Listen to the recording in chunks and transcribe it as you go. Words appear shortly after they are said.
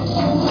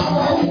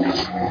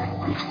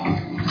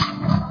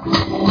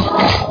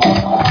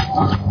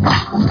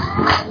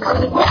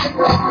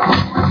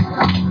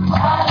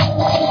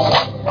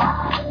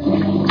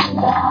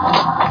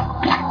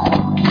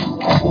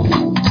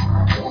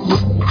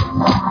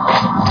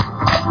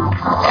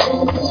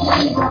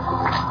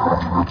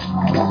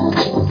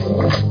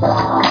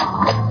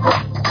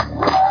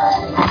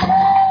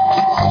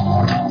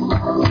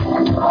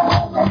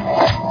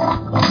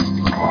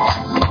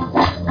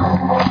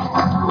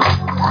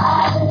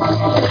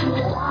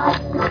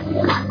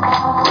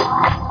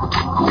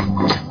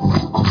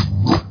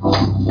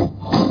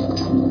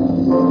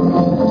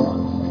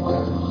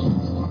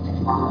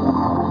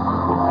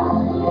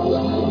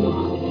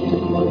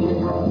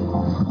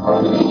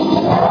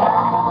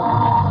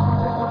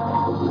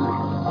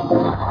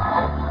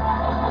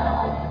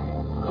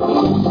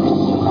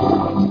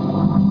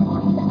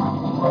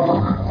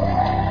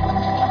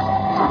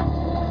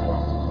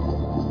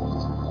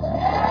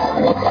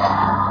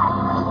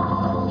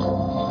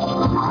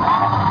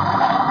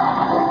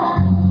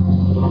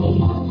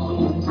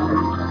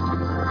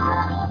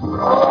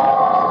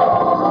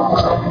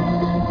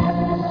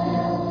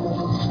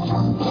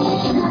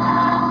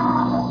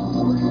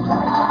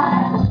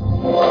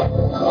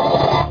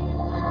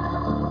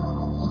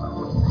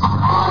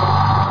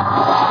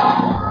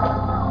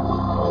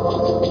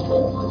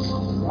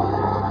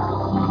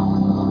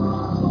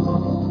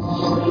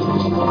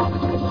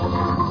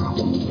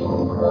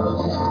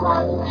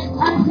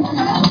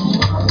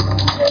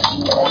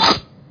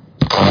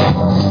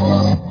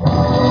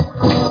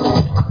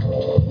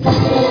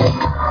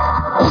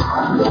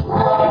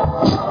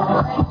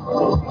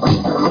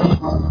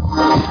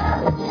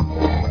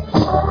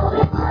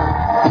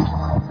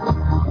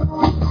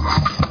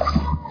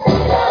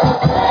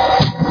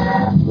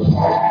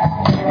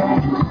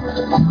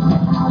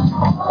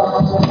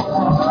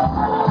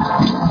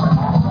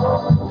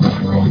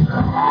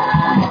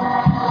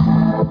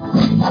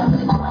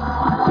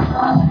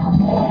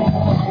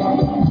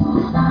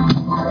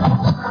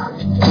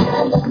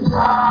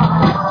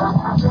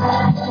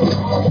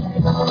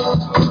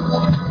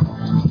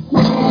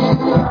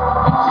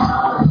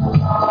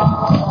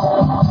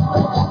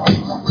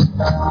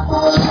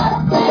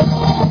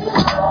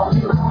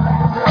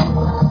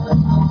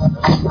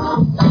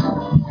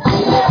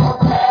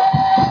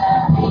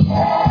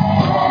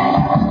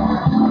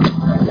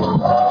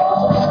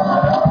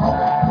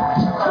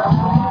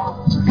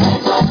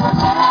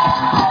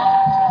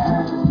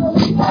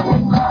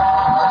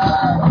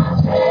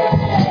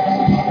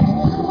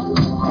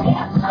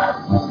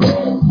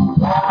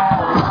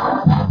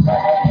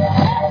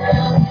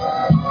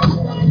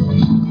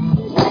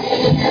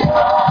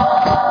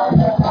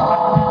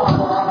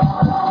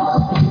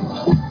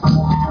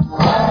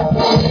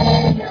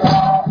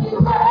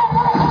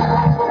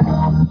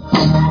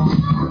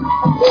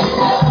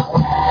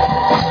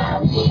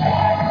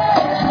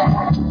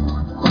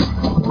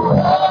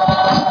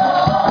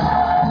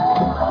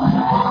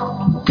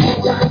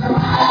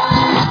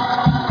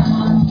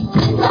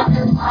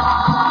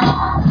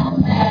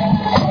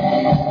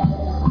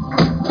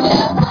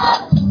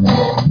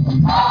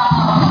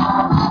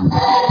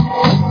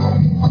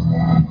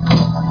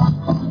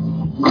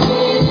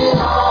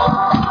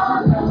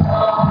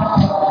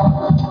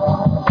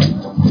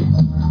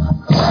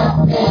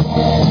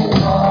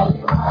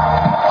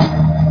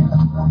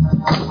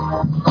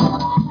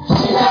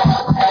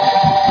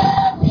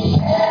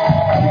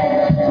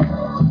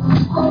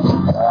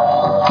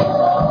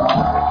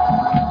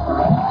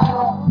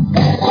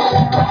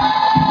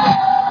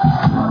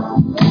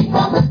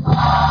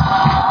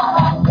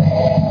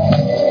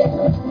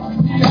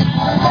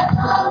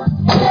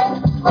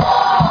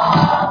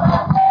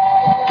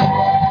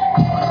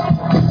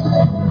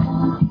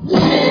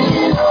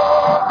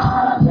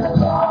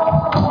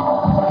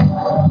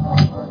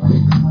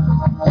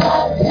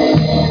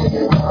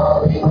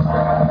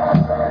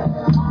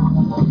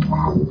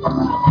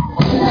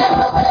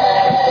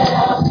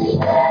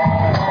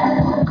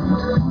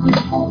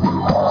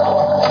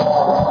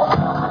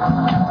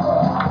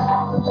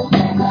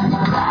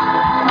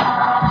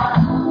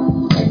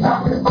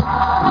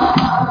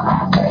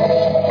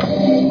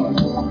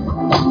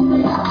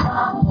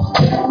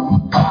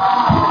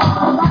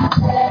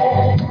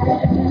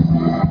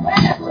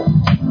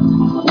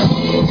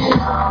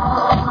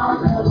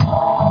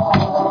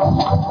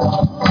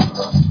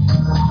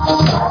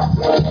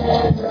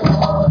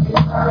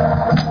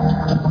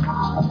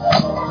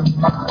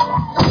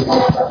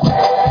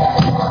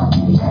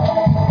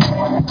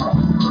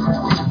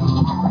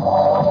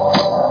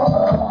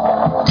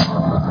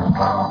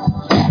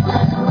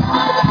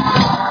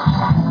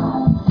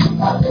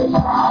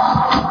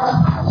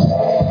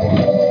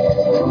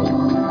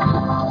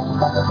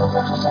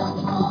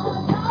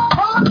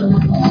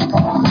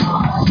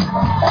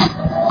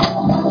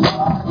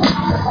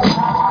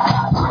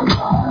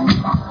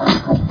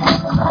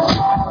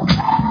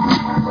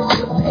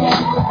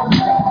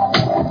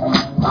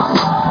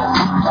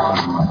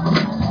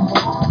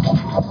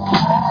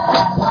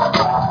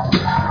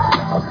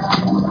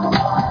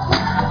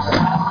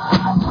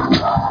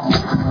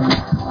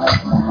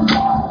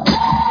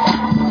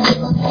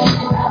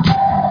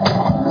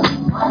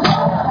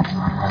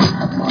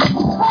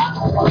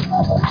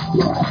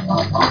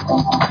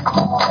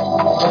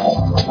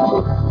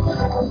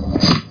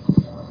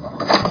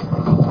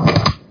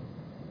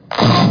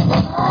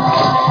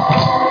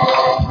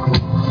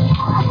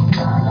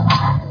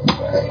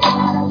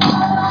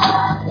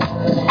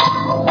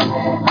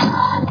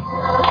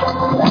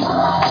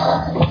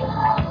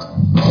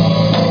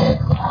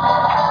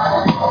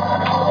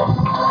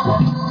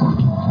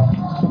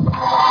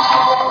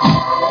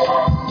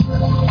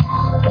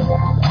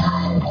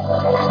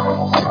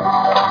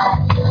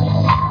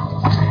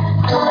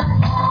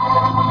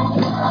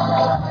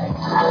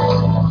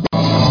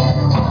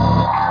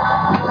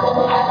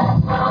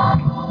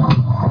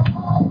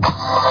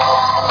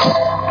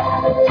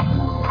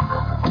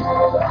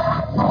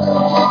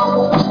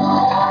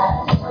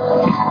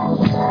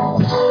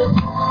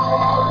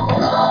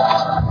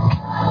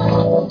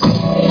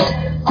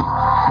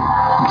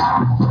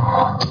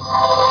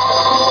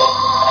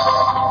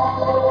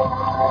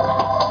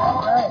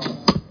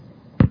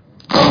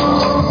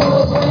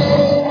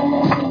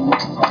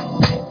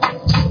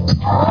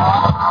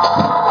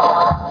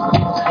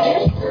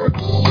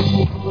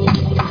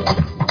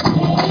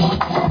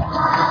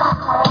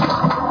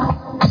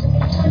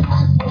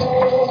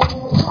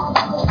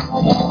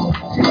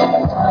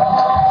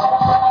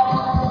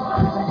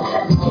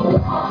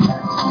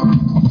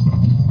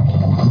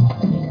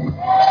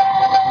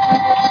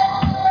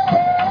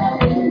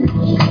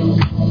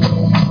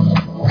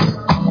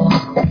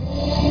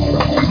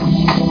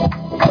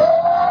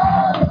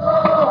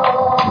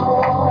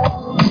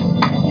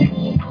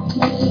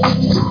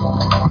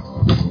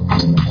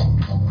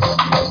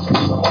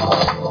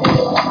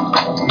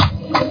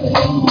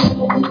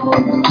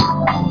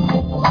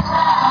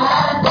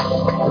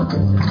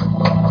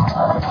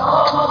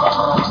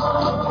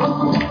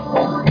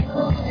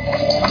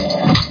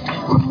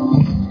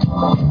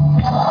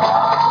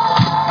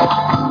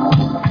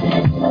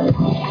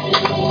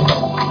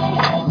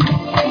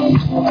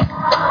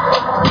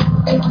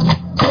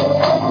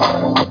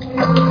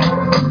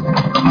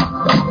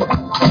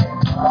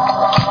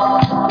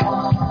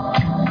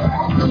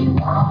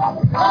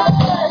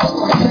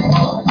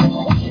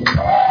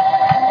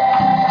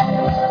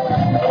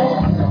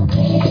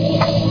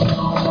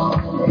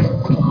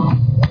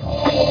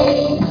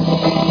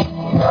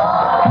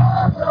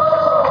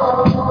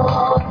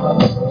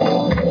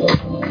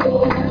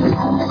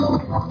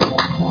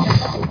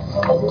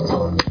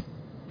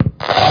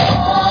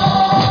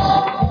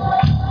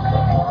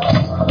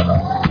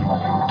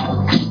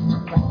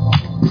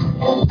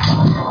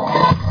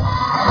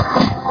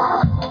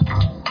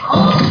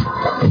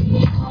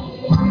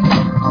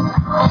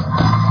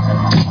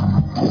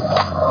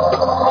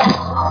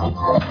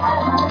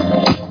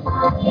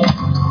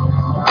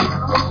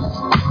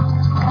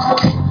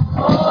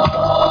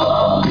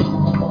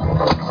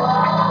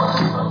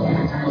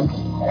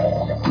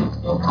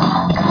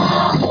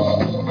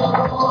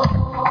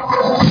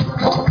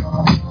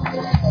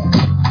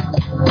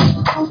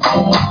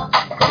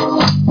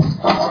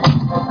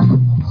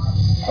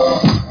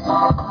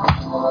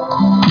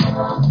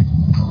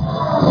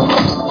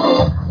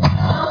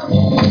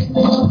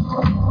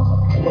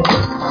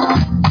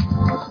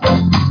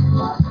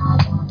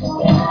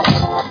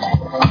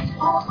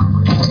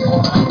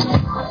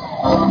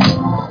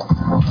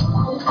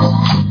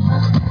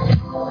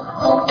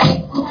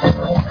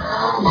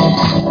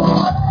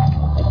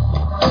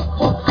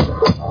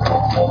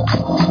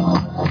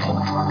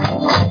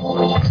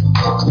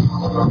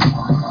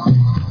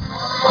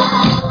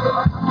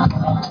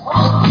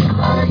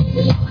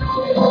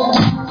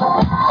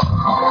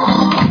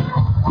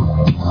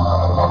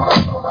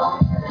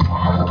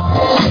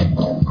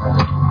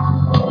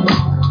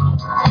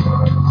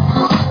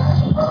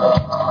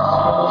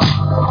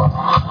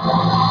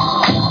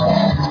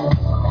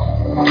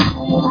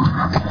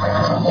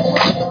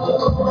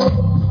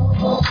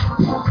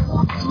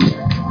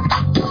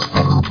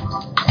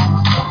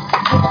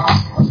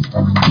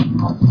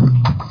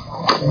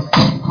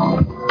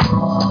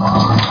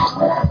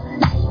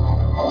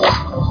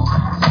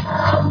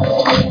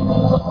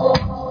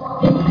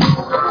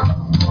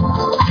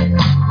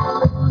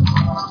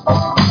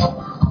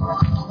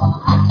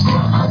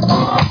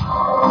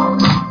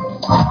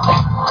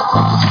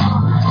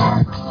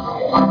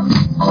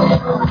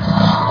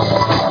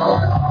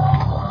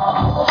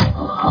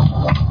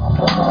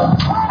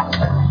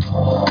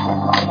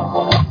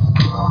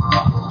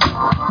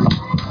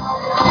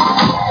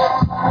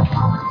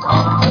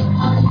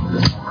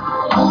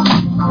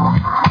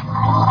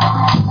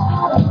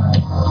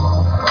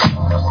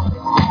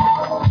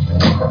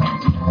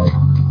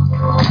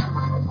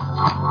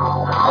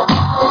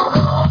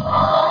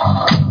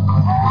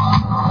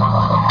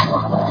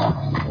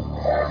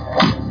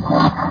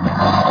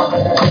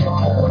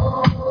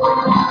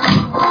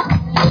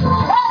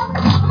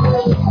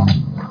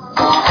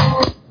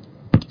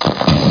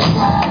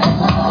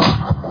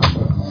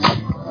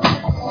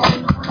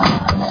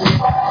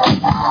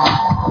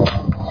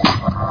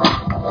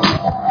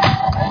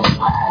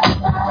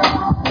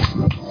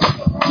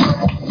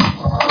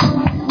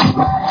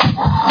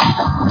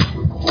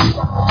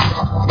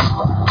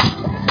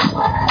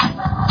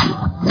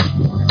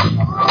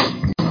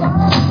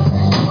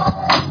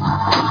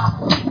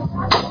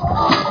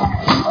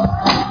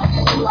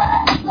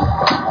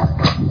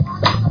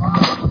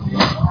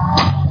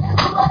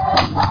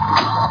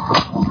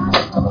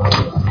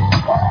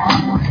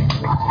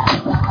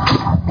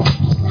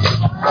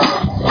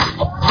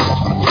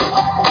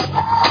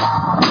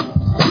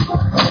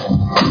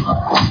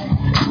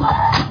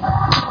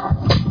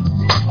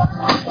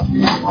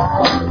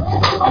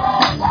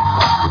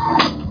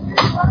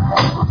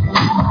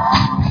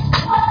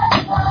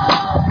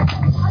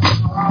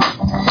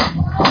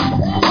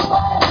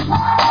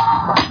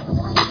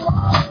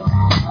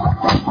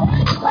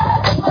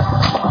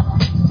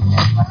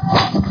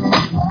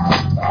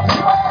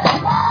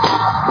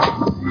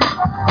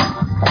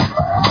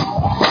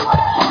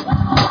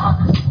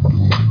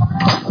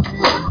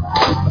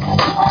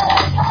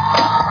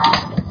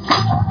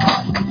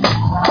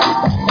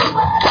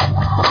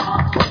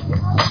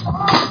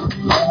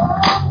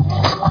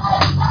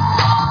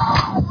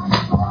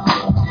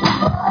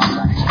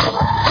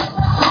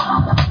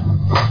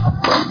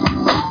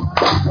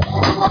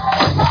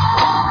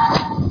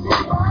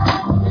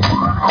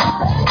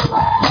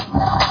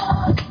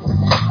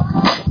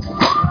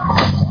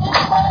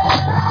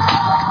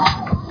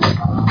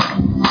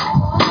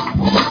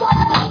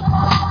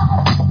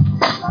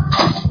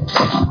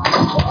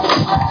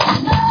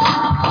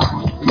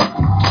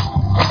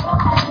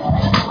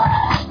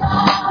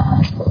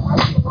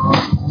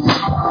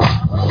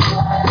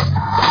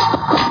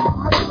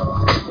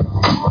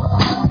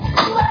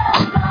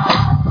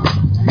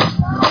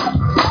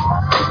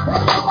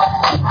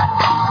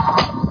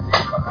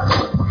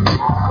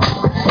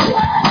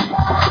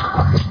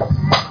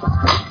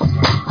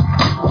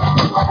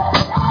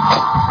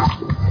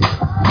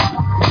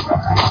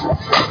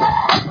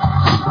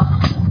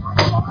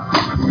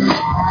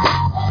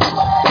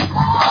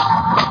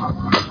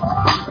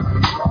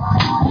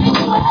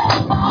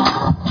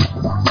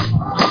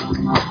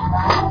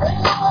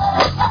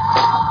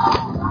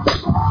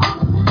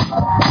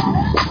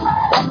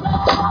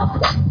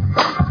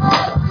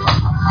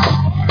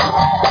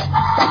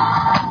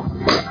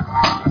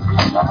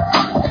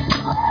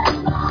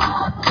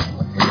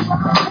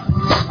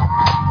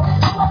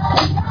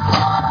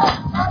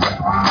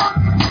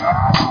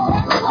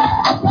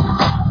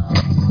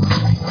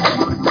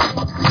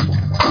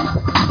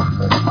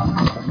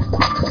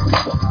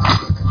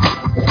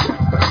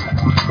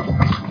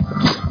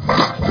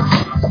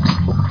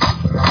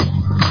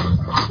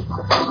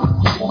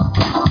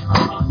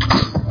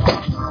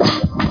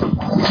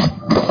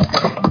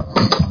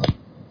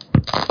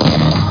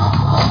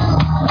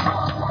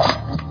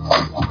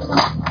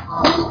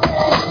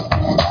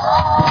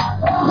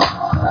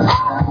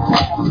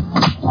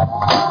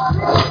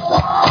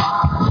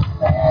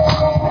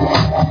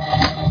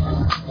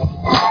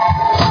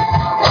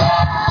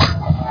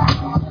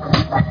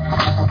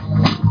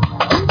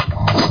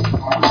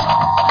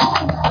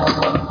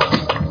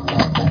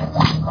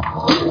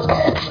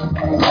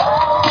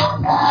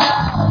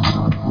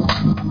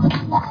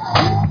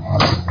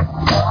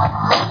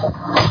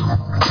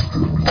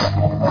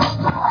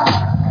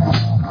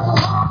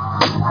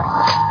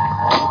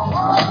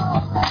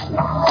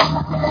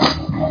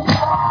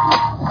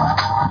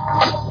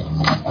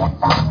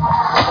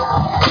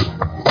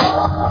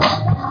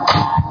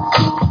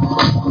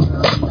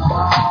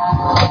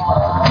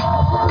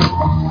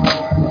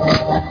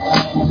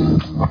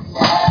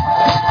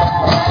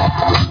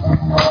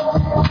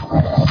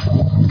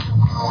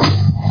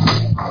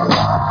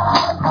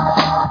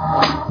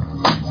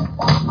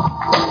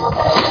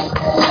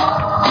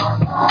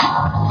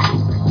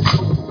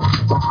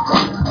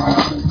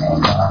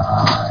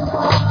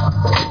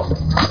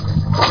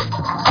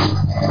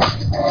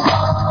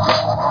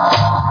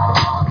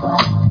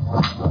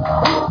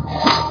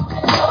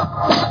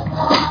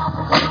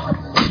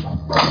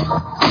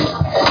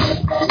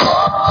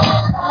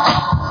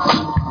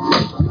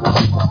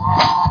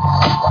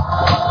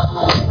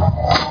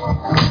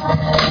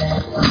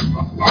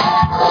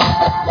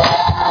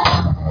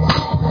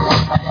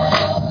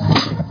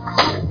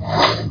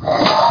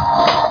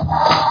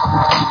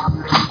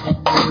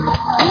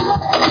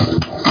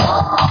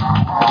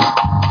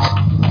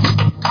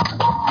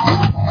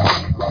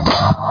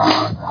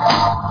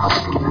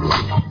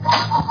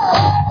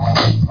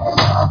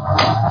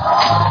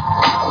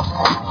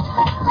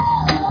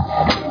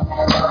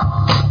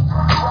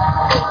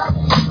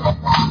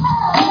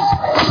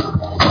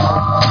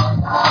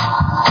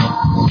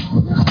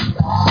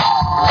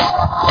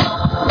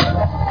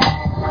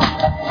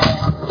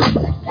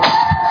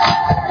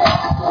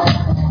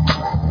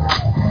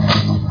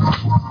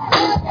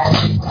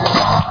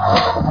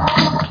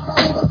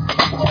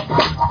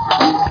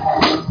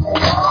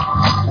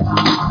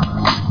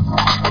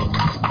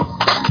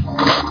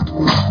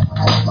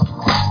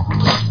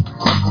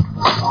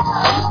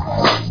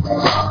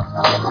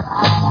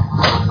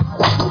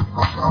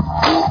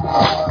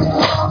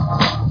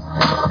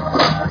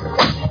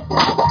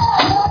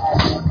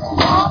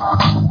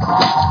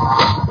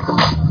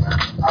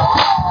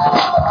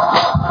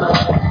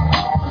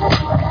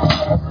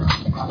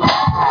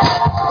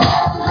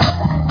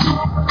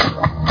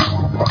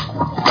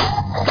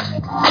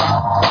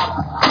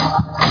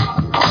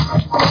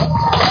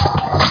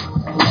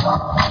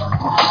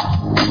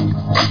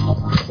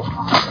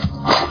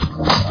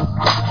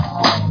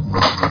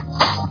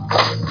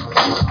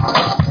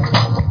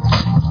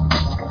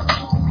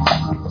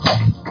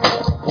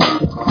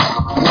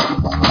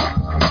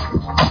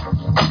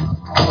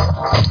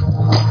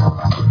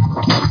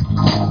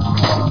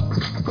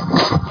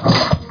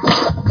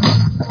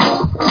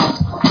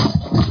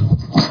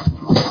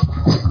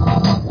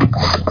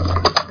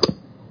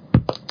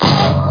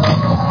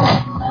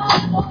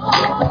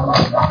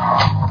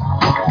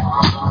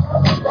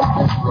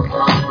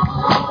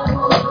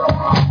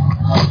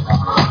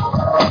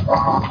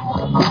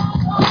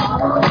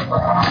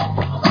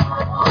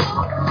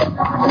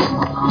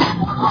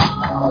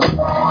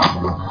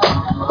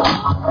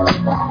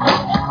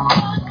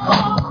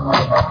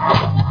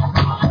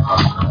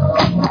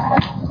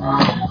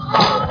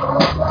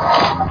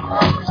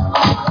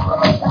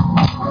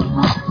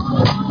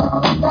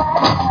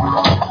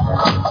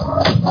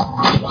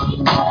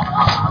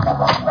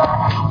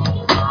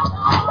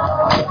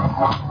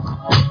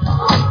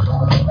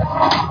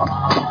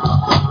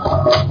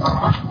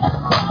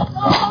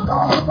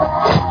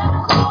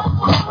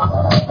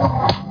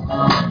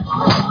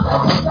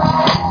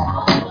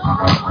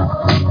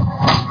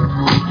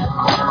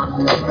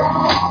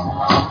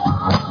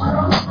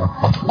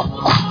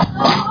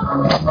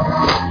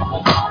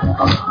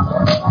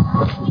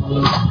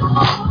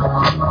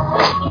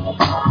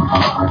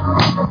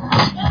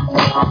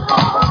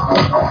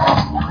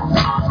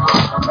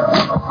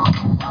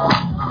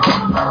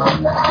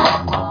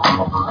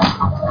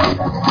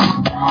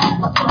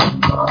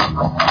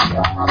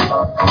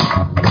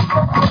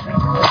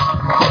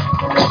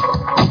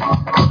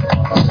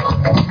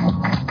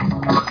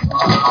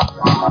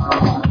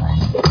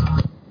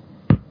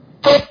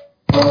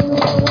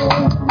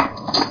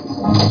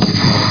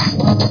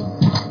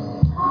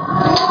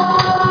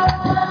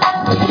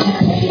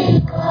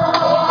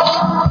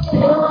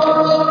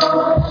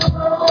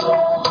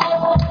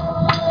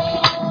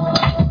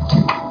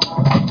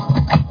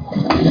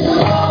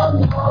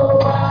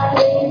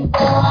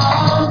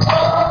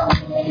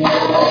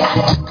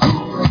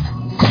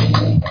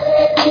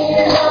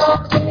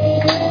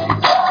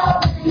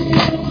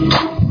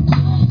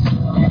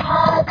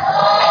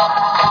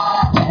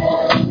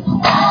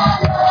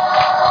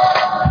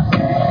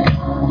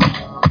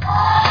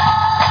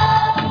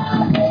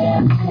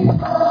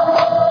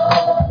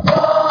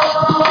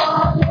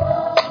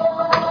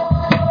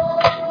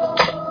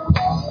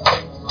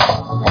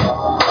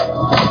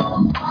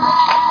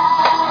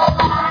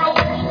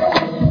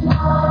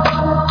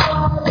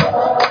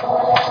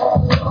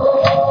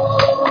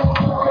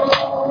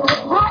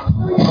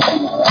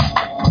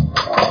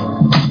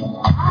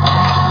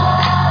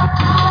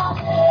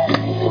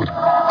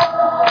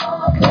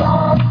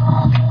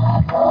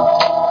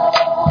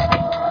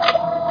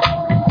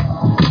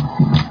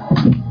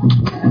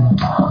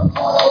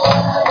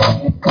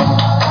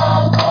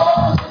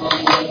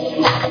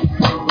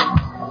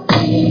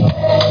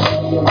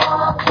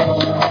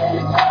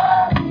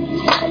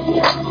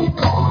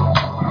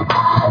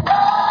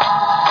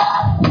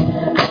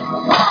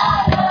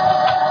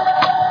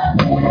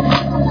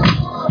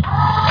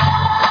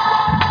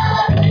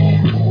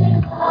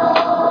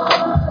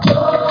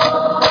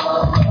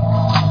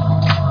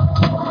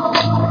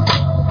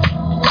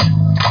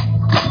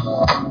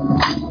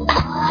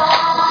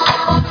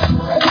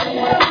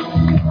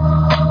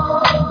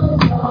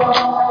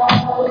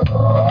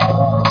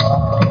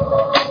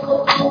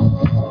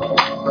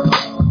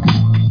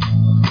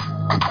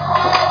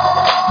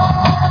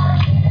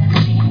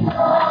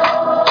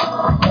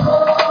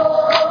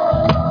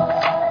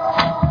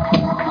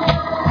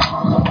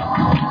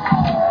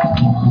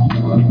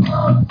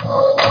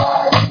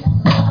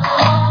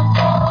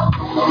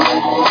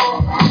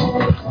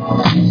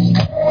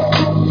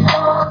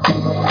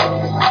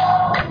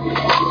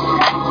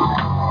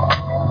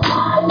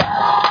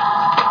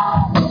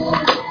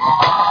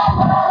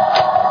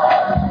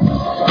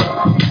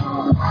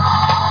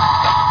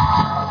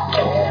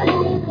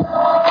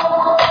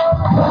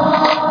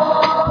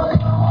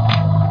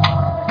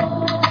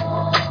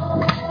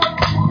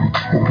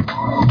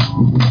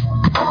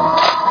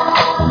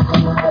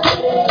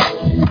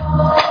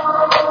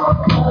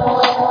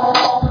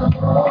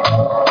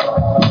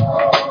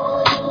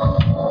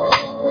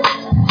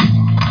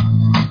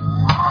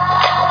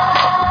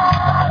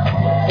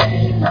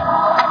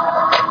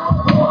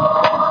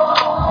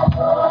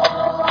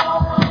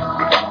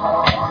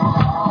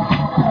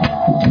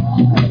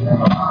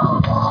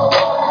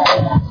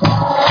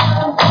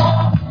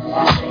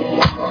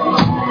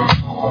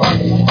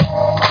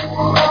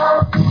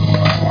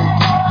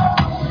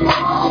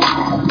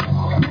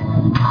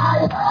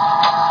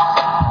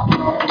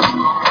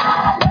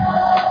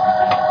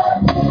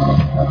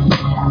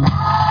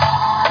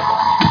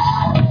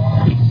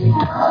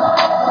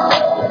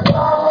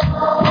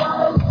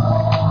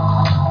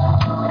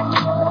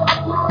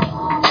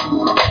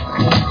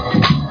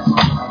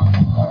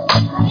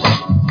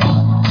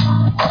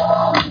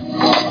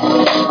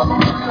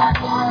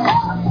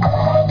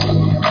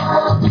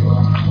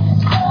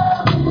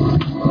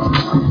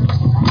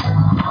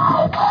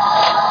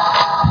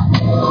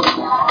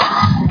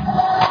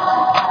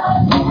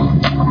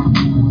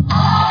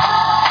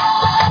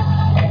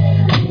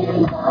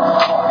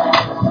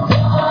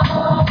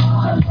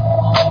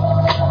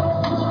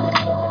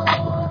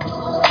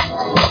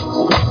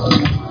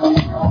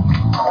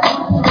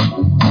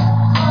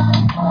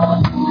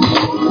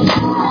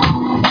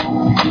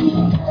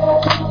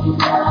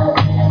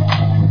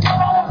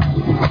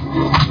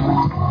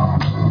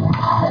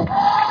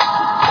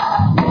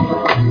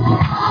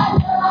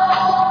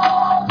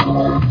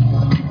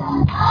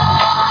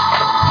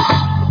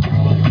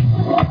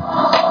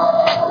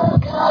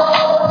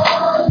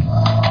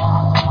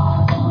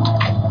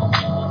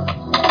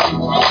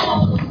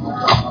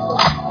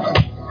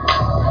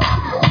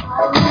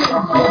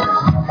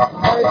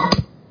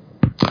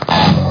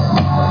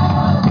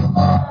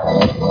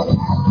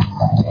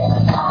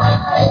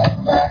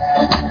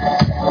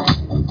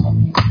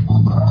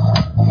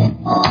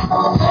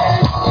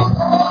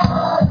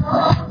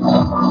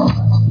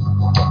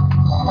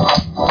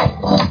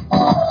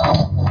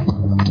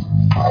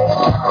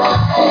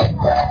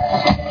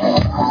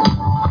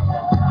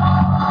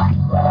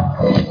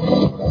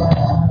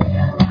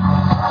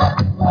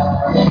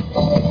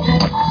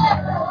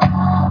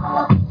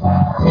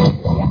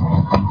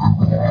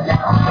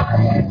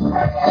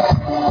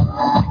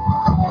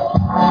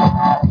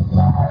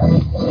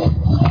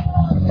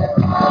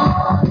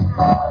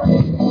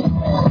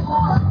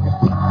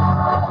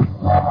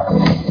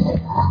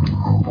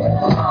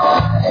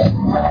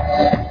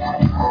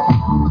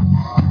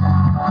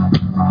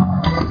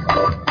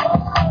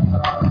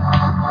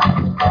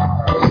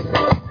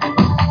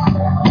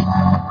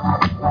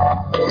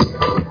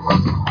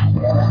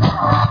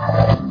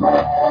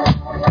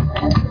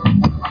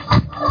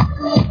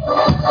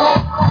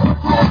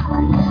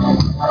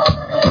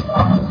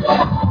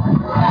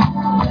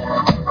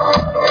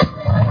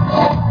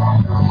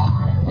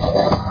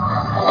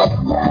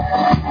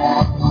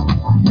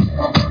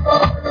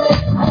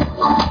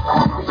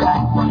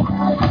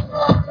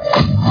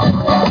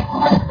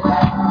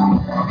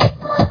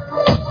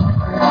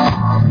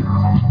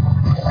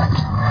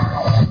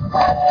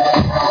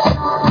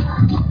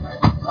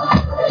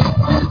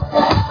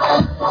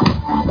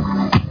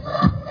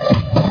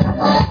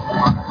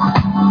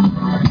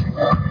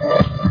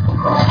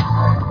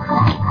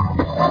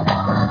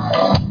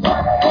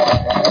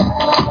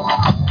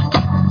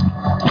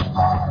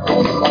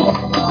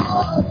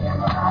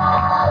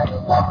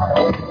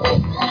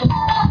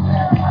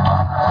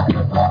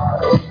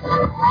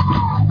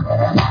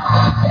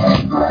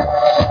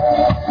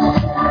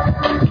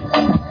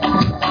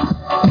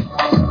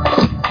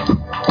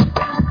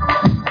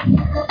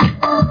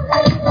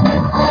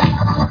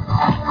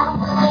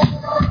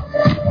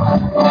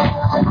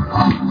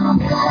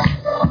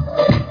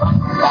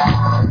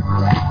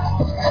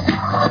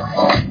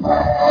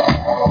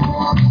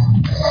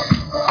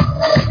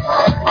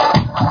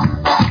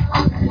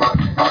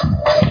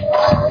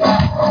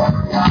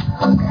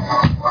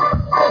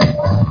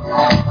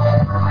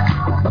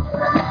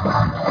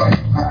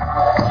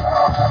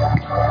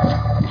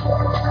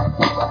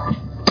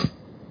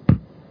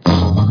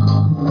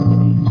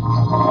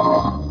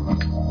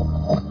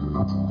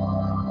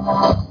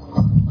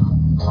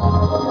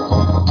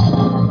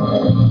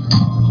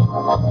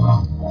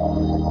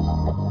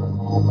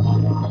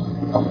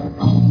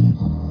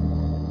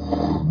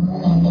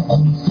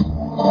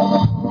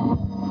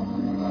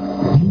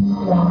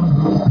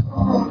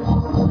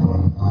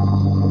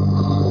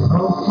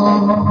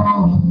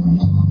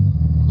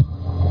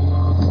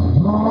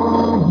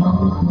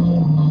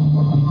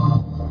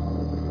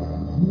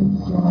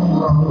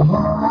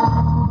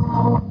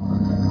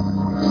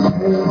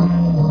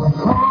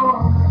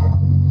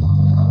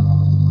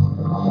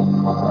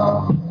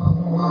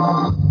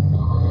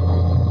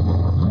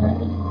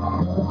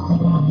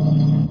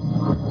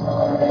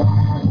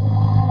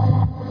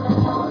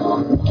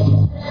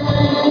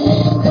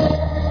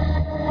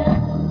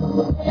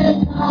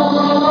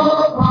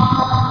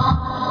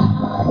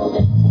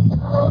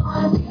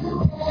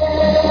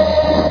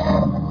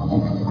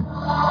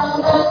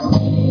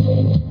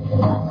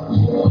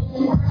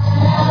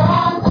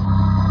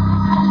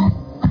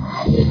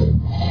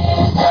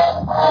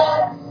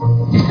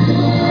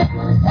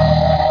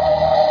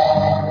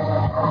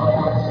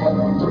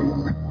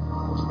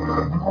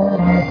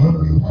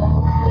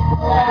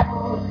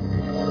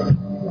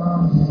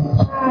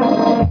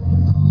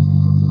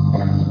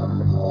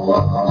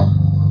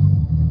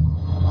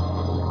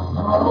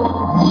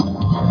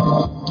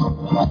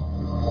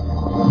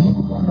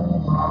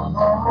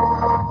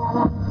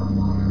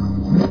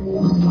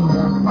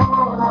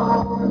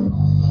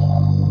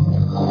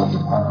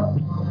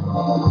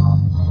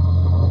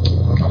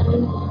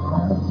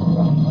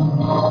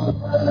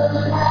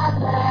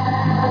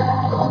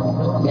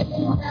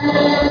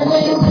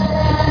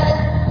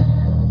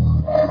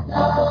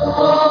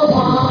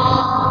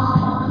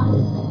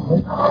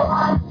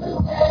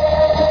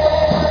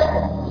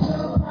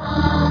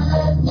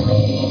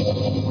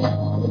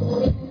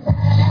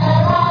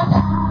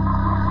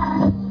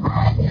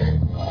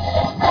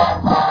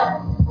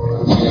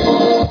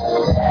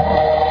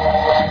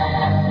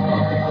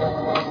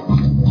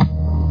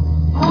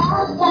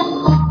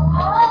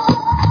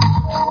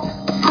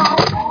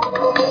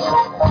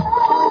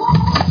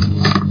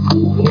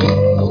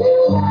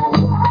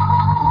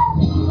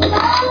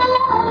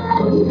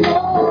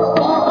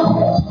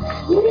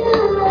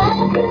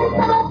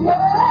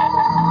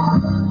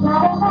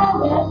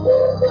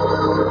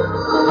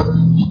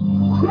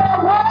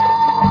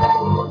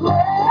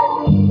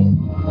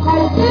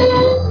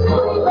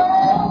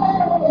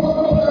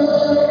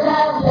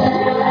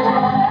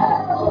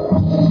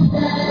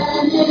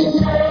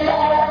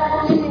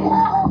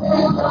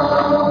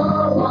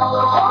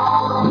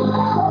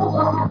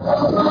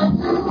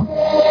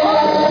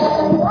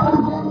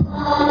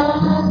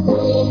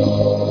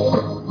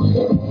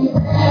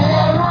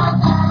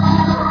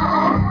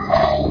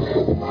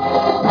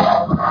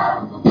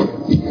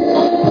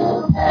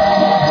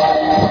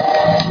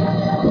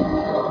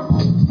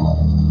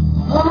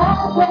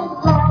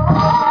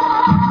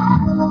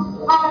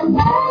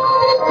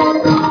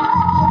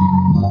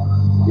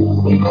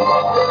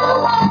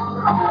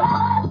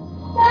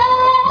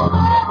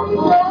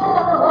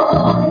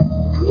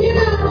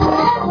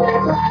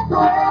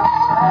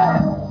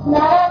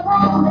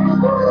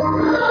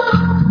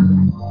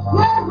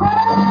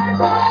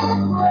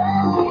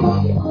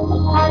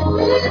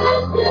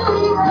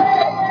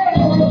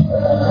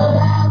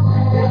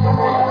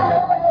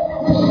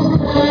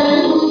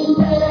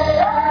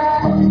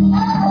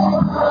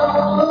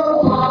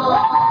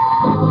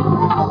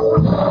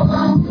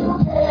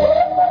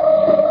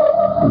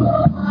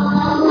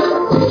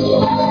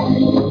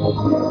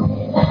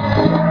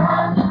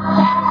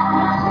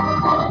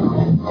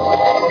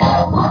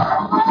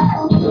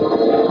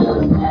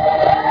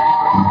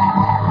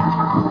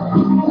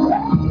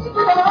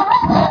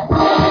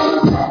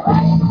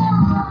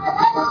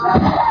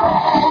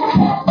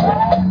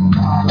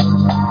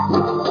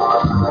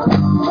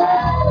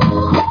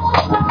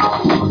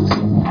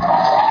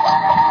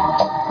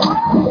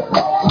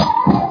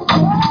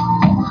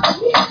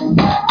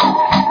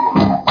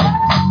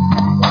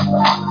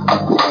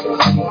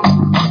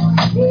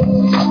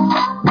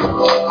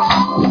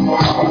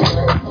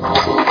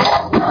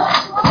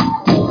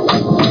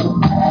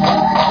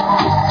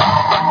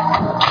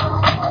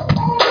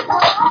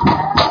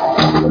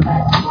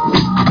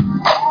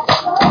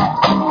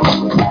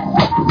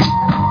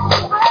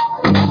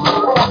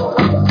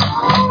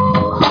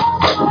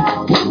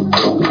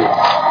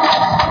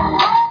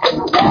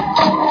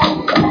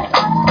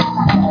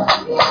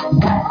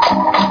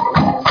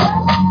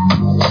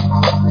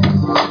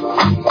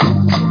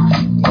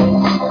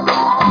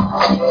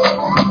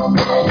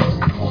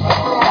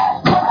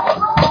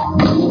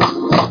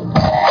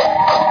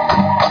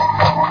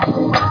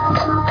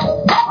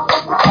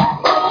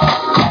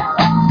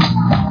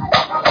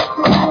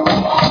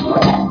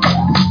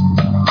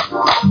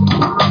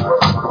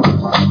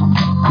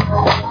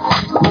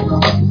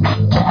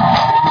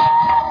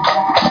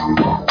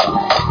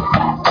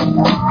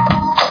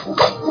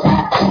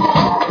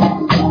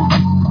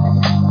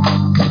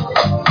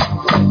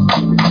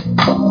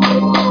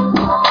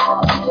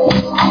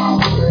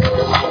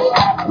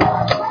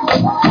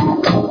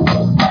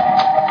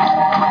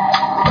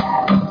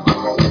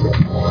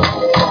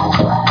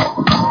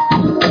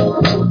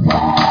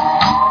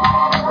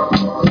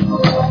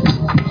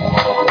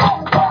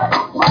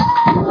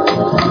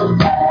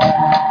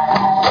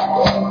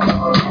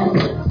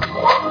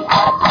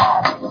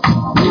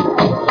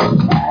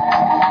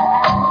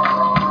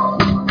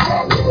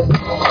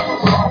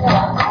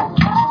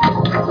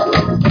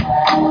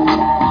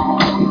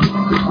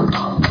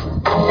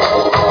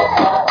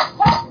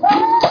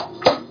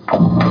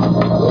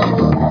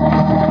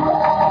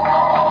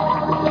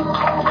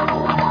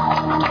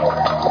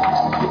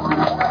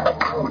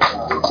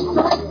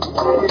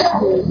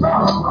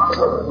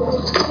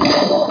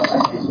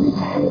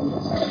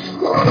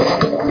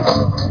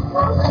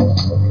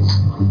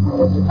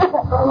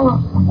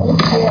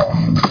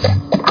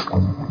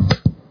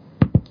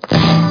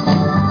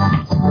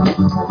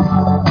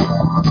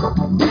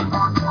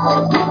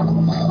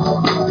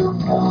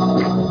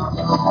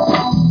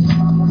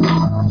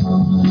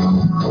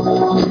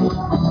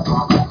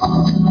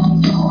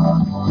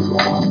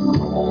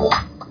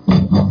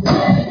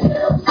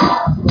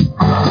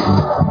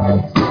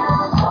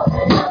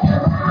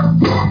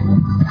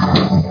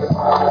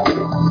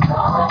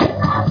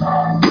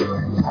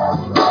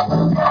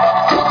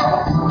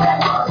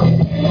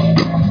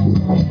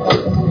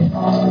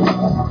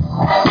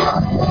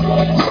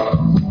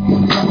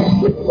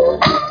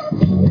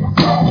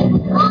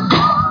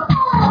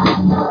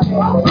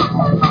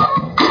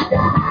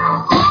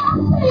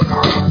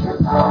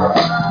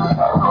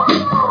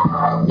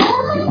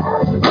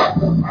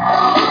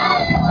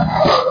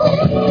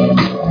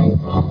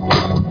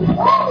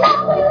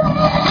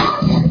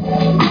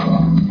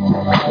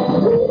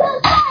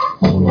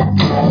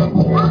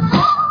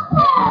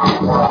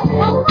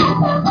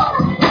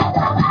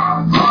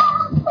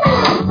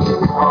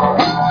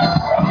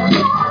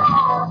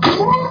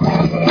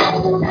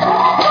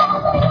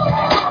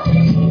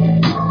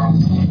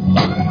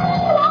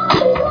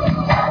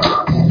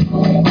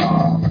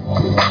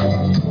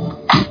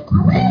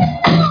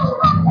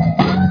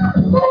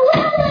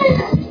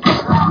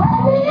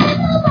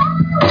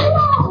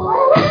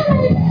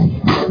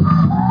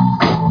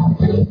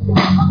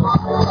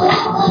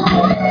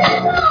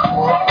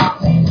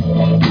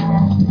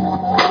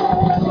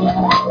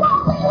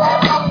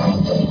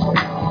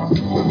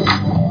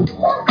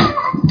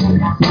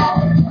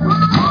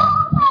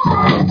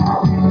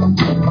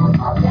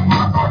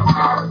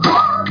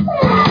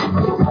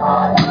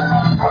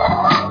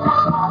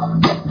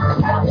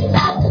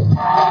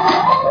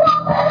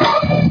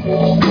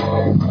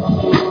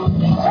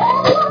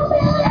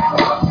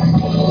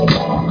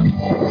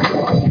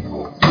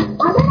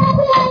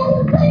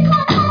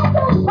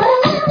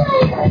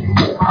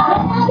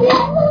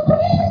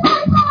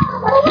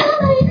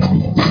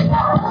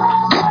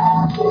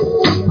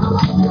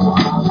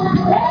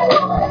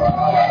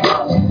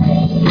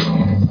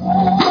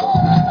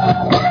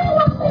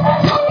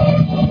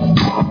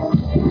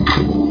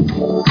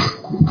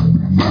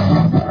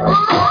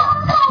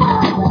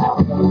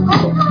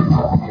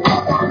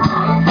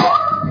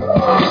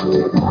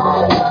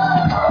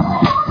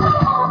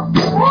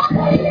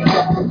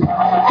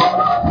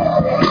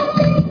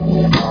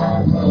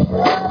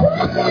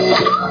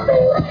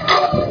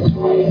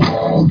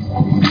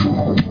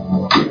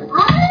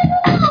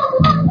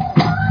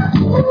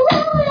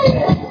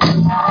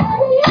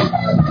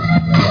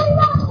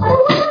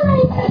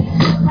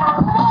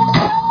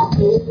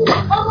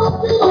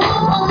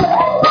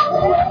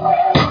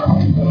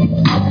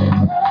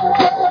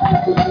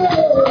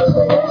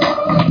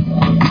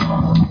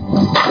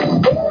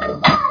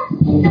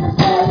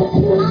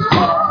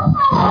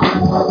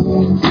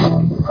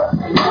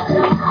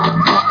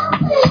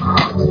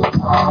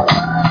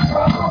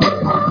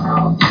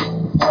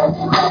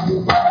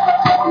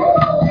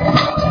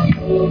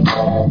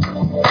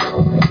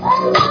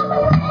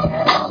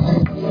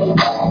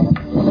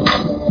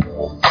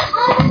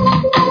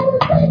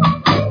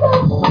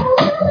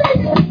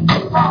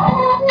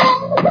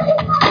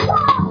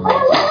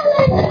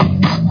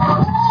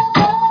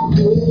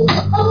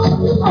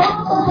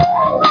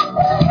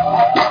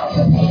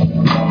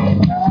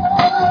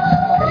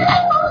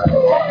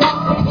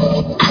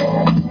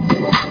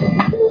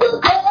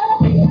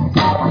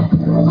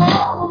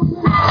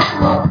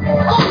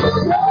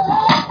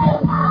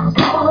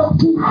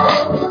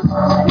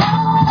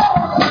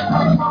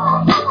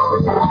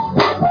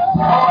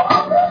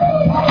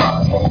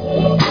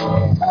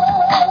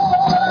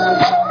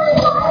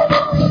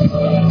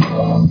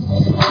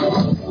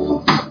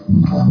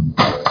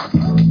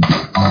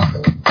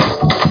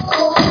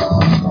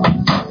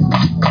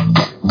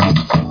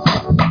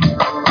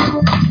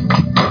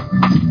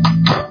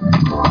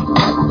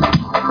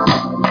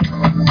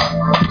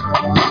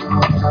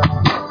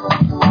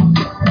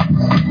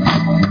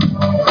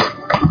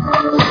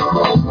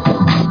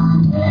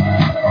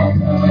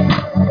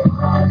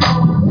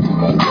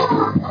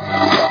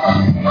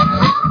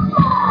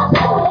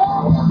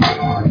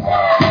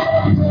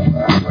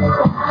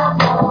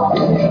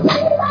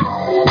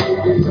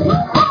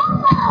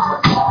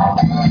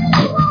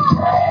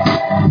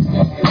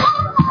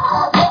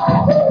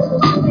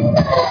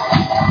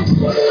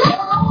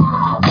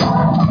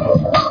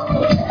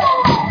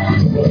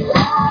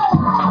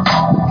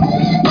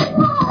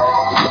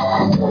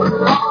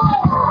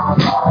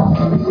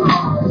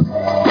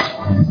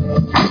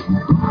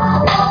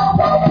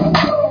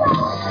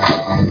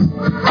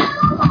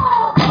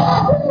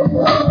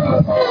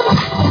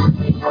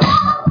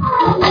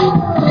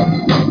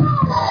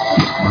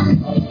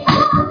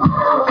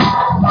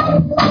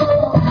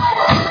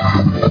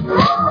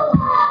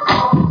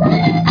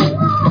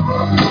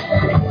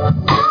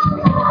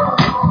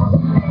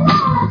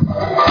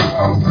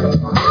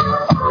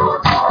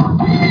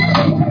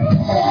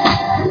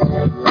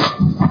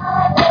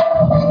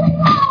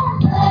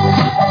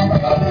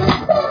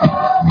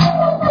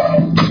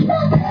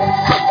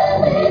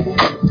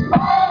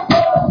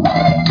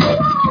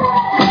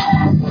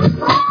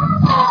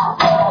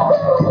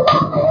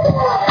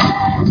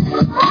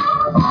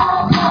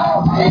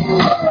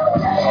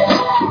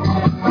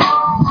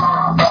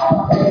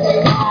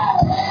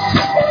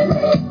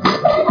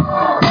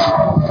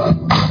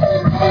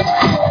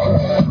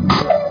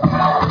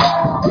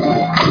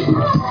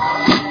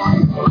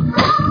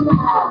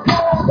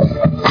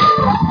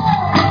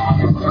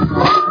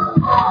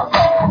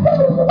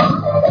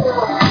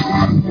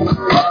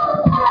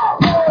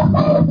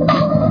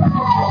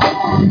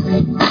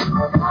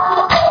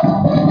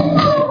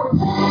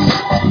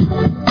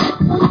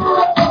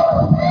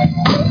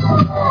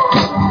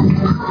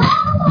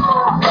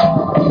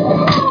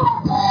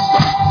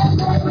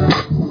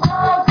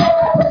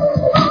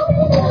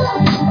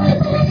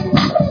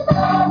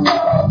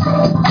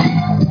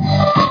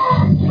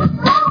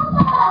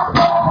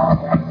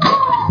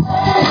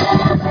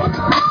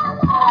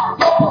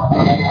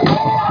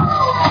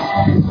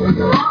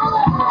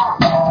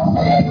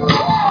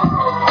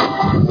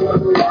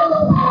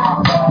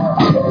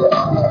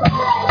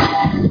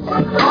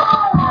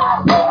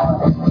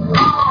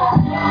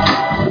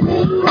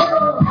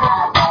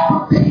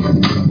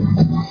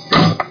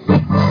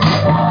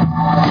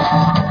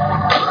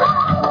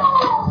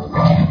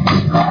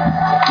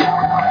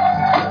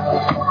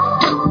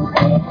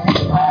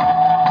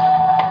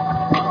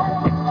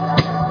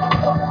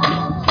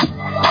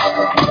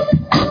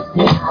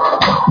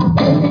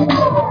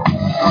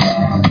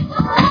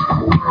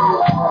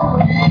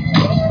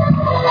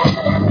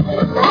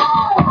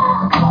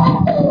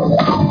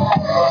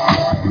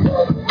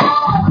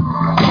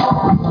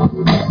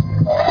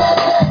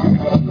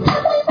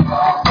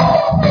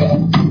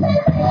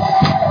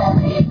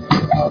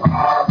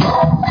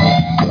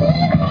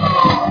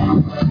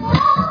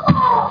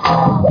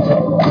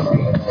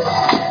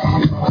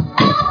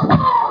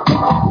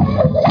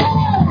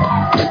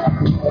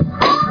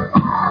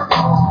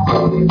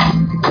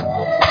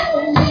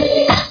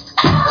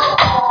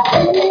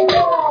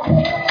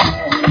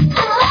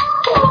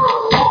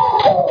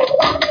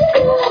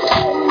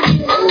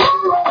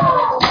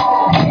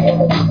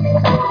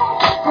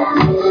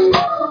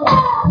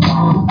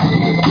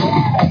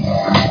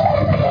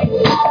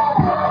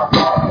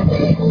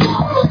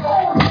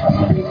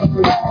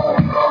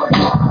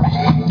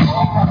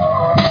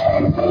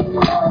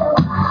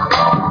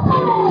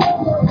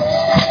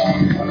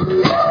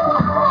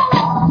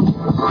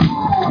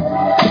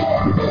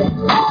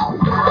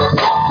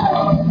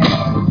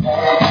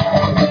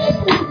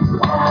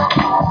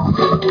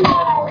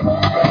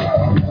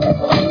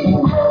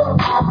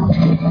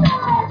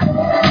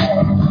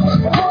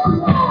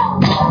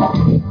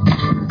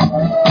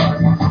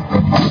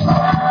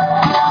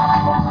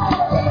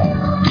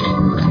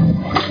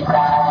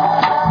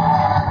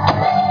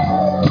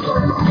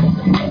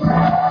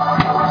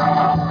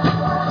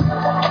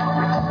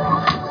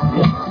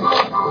And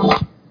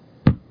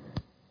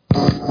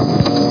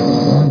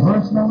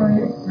verse number 8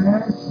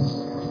 says,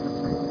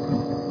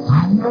 I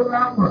know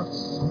thy works.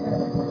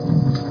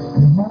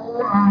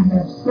 Behold, I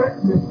have set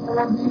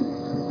before thee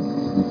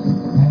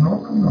an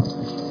open door.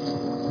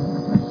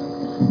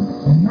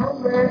 And no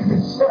man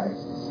can shut it,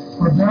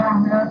 for thou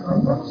hast a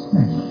little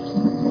strength,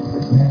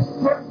 and hast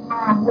kept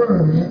my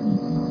word,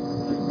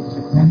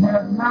 and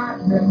have not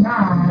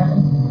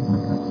denied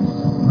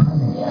my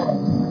name.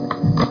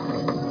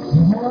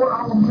 Behold,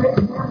 I will make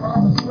them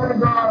of the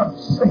synagogue of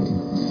Satan,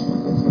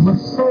 which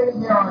say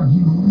they are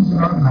Jews and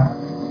are not,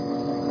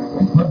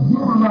 but do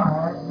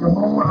lie.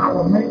 Behold, I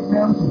will make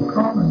them to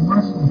come and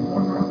worship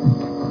before thy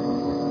feet,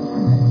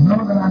 and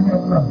know that I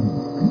have loved you.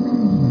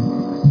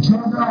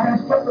 Because thou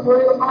hast kept the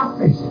way of my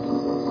patience,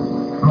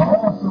 I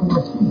also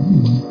will keep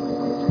thee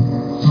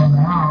from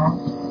the hour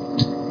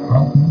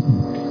of confusion,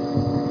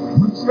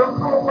 which shall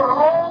come over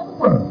all the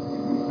world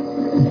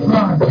to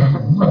try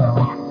them well.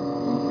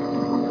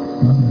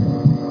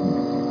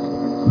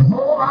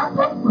 Behold, I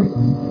come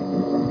quickly.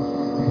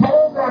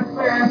 Hold that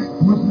fast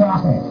which thou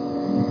hast,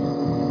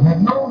 that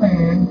no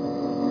man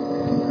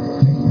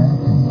take that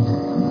from thee.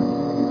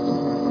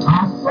 I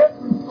set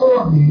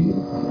before thee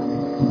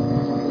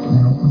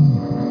an open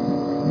door.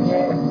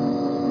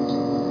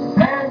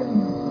 And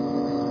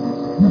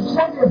the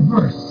 20th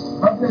verse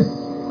of this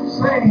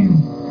same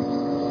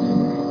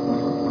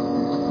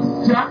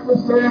chapter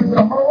says,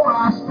 behold, I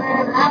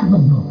stand at the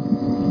door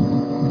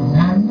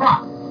and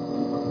knock.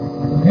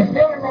 If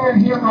any man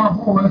hear my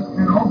voice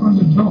and open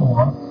the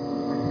door,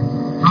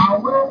 I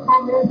will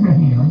come into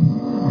him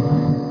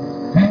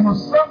and will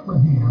sup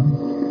with him,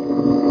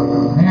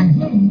 and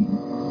he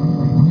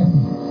with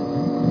me.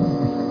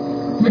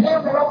 To him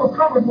that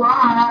overcometh will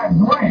I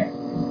grant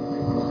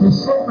to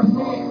sit with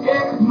me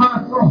in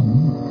my throne,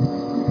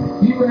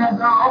 even as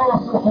I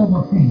also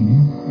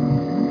overcame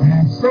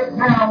and sat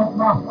down with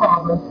my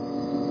Father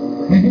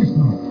in his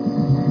throne.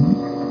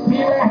 He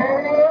that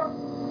had ear,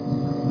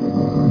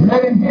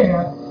 let him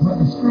hear what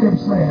the Scripture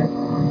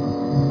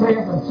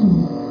saith unto.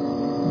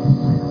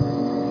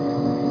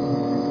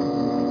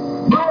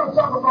 We're going to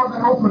talk about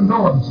that open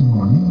door this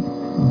morning,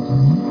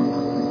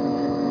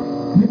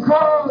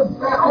 because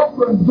that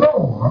open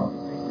door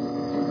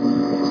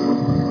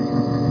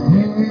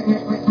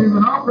is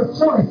an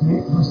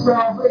opportunity for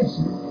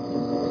salvation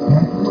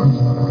and for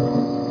worship.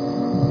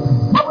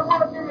 But we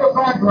want to give you a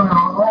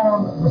background on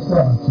the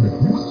 7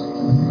 churches.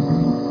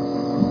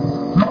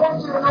 I want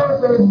you to notice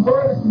that it's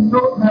worth to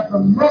note that the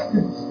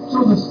message to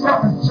the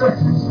 7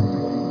 churches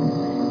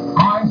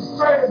are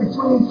inserted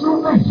between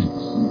 2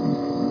 visions.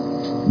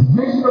 The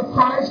vision of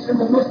Christ in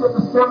the midst of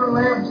the 7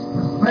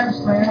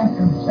 lampstands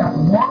in chapter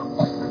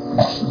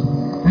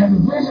 1, and the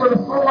vision of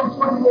the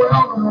 424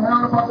 elders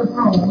around about the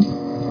throne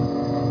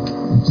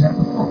in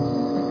chapter 4.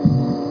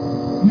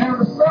 Now,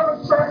 the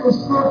 7 churches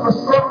stood for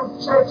 7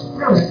 church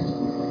periods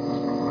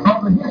of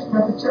the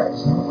history of the church.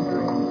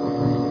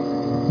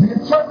 The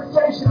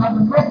interpretation of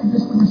the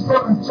messages to the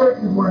 7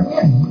 churches were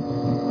hidden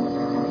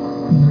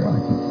in the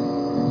early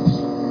church,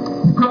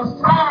 because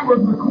time was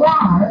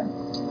required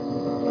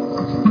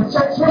for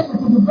church history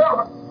to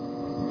develop,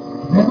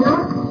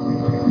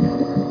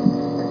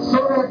 so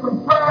that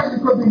comparison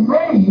could be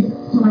made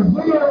to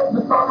reveal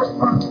the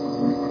correspondence.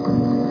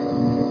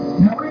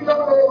 Now we know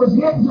that it was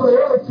hidden to the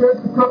early church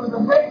because of the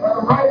date of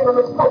the writing of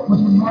the book,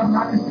 which was on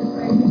 96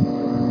 AD.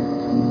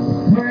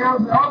 Whereas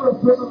the other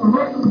epistles were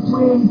written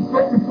between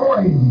 54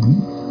 AD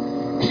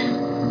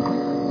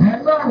and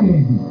 90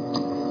 AD.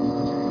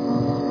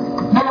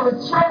 Now the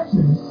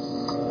churches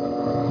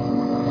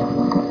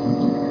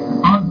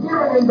are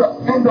given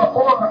in the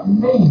order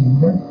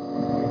named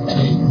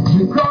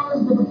because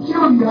the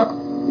peculiar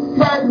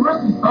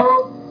characteristics of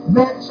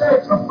that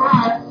church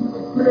apply to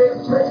the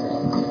creative church.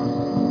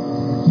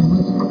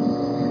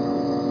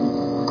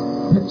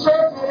 The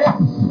church in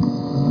Ephesus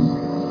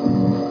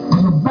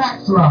was a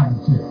backsliding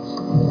church.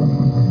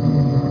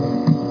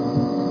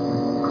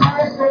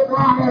 Christ said,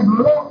 thou hast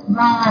left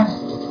thy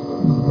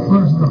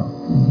first love.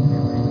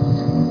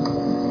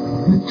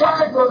 The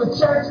character of the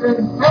church in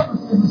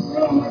Ephesus is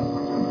seen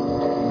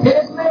in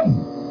its name.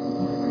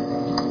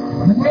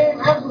 The name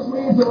Ephesus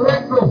means to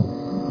let go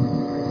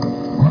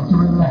or to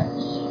relax.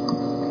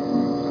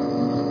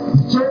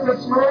 The church at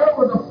Smyrna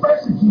was a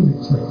persecuted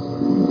church.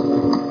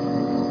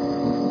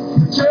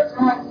 The church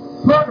at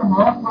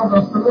Pergamos was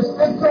a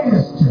Philistine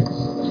church.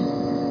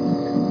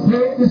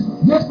 They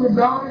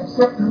disregarded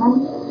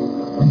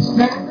ceremonial and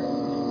standards.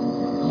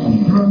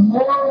 They were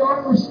moral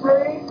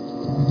unrestrained.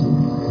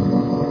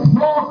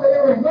 More they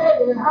were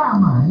heavy and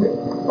high-minded,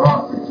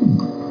 false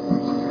accused,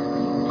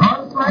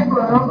 unthankful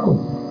and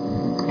unopened.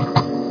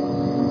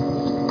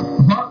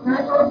 About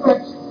natural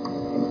affection,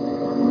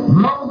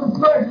 loves and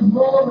pleasures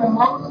more than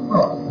loves of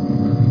God.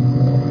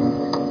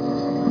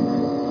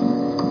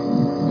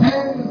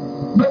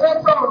 But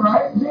that's all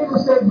right.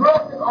 Jesus said,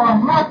 blessed or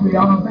happy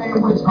are they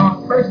which are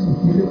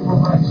persecuted for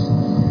righteousness,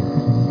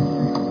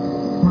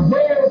 for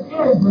theirs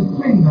is the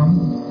kingdom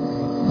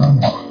of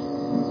God.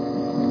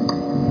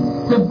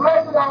 So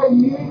blessed are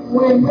ye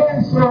when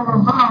men shall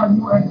revile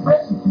you and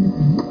persecute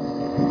you,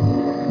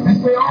 and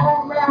say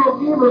all manner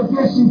of evil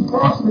against you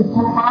falsely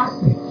for my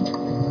sake,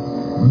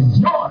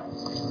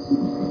 rejoice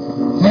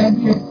and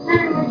be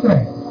exceedingly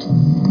glad,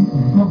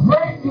 for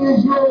great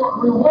is your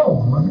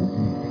reward.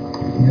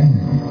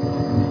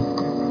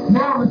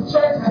 Now the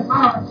church at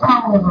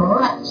Thyatira was a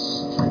lax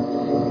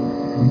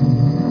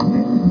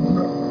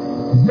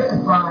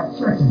identified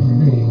churches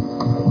today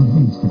with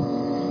these things.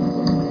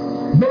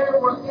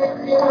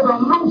 It was a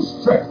loose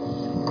church.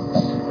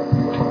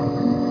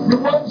 It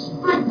wasn't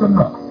strict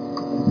enough.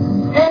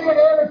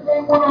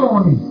 Everything went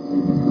on in it.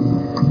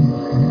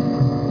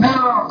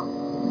 Now,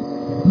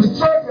 the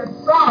church at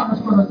Sardis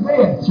was a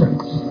dead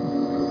church.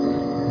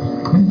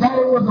 And that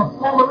it was a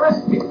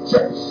formalistic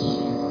church.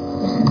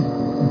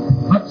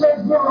 A church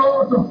given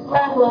over to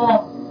formal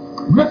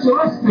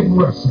ritualistic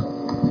worship.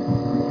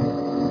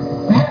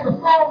 It had the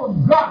form of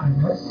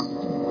godliness,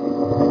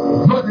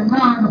 but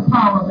denying the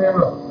power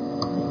thereof.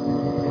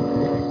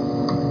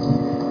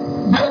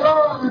 And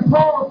Lord, and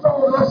Paul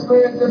told us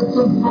that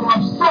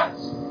from such.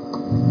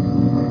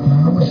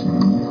 Of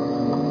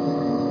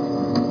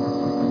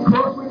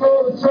course, we know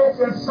the church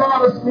at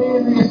Sardis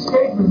being the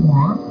escaping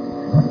one.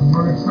 That's the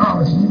word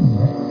Sardis means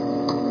that.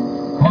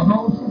 Or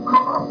those who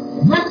come up.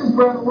 This is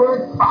where the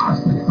word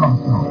Protestant comes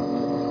from.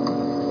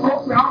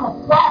 Folks say, I'm a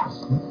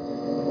Protestant.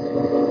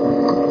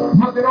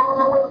 But they don't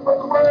know what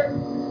the word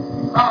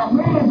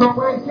means or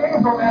where it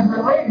came from as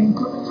relating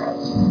to the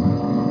church.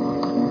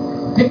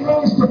 It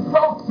means to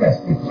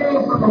protest. It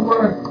came from the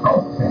word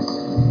protest.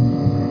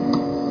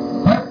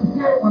 That's the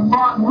period when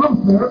Martin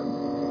Luther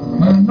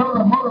and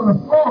another one of the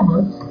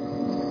reformers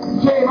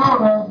came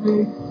out of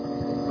the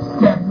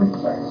Catholic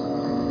Church.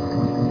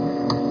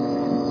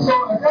 So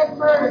at that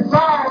period of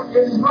time, it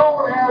is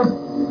known as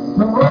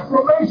the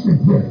Reformation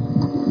period.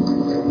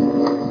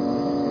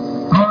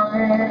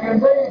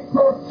 And they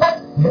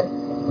protested.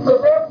 So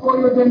therefore,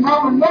 your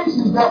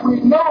denominations that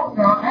we know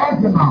now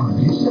as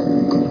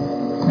denominations,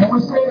 and we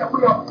say that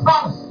we are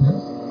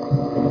Protestants,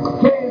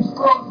 came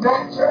from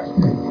that church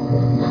period.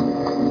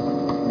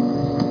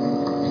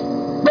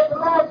 But the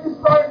Lord Jesus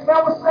Christ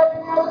never said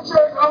any other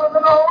church other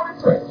than the Holy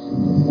Church.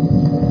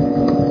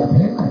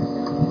 Amen.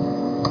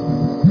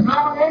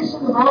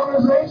 Denominations and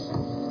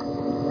organizations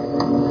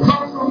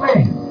come from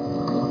man.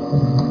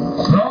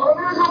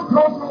 Organism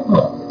comes from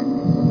God.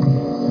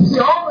 You see,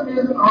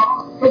 organism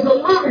is a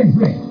living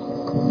thing.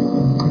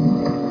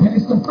 In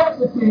its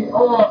complexity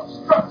or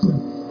structure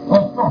or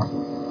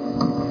function.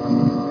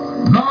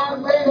 God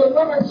made a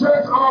living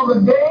church on the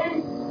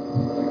day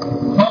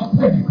of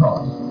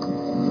Pentecost.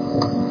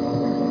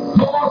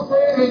 Paul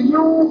said, and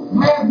you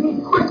have he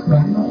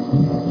quickened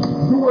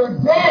who were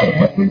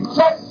dead in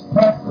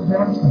trespasses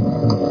and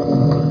sins.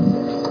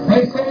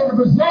 They say to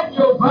present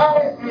your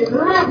body a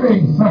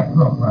living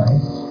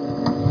sacrifice,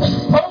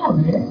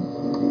 holy,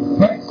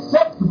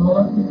 acceptable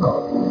unto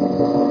God.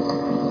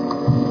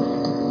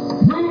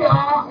 We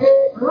are a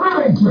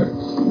living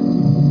church.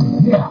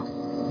 Yeah.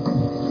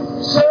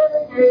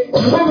 Serving a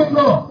living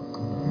Lord.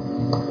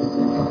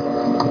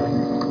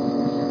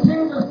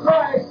 Jesus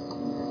Christ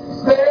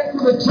said to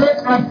the church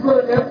at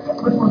Philadelphia,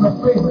 which was a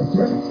favorite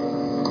church,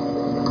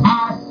 I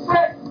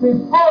set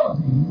before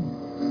thee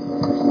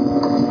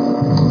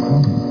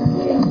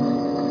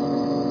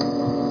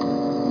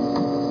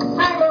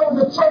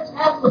the church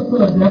after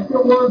Philadelphia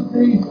was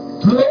the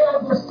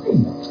Laodicea,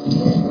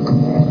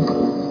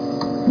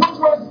 which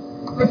was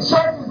the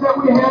churches that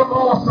we have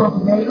also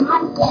today,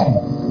 lukewarm.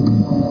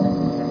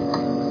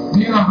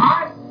 Being a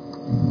hot,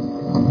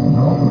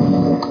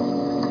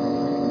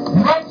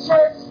 and that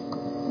church,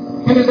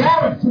 in his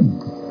attitude,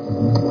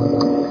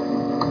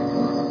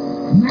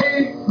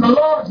 made the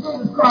Lord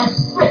Jesus Christ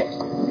sick.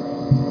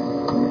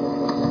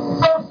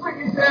 So sick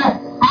he said,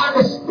 I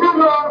just spew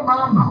you out of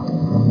my mouth.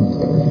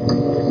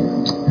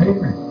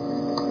 Amen.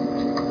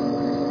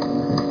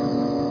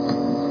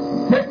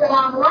 He said,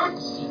 I'm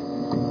rich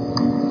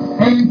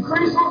and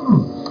increase of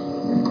roots,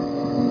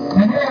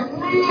 and have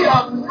need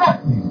of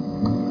nothing.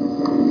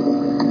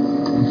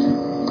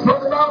 But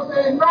the Lord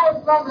said, no,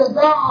 it's not that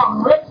thou art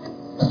wretched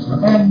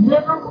and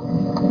miserable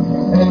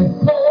and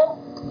poor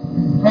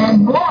and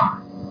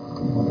blind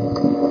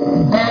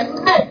and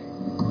naked.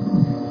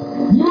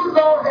 You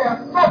don't have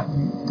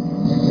nothing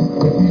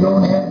if you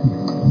don't have me.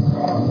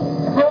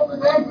 So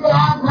today, I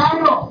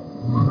know.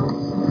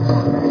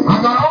 I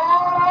got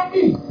all I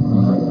need.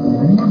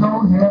 And you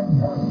don't have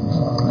nothing.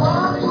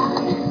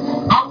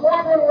 I'm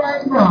wondering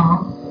right now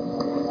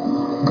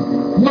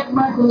what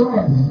Michael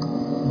Landon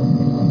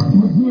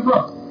would give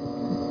up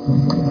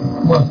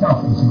for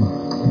selfishness.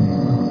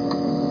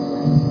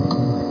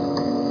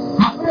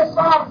 I feel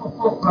sorry for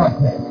folks like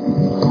that.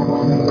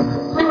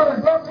 See, when the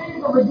deaf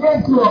eagle begin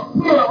to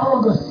appear on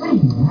the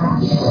scene,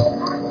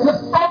 the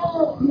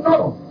soul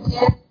knows.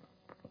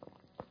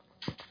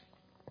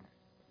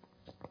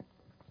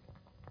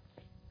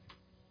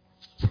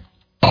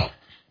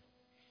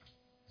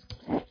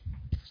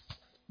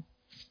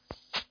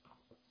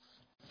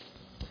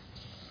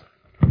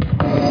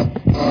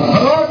 The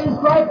Lord Jesus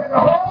Christ said, the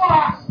whole I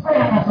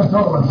stand at the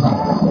door.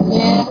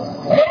 Yeah.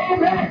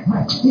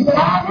 Amen. He said,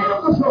 I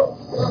am the door.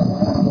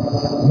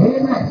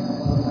 Amen.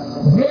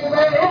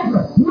 Amen.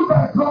 Enter. You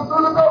better come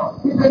through the door.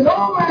 He said,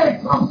 no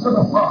man comes to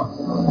the Father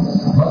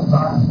but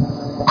by me.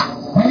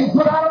 And he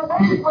put out a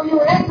way for you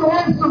to enter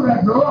into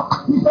that door.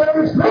 He said,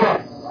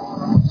 repent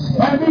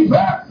and be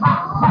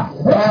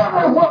baptized.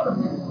 Every one of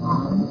you.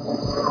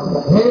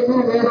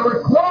 Amen. There's a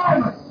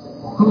requirement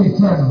to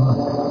eternal life.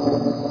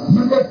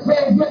 You just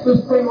can't get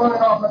this thing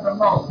right off at the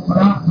mouth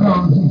without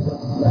telling Jesus.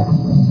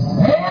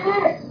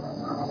 Amen.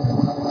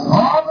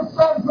 All of a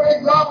sudden,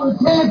 praise God, we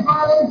can't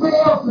find anything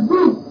else to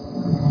do.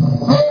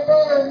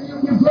 Amen. You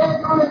can't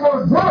do any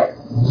more dirt.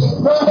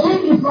 But then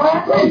you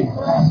find me.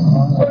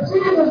 But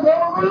Jesus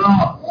never been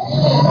lost.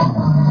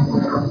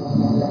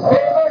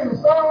 Amen.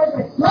 It's always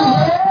a key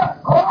there.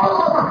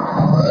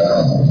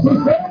 He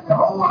said the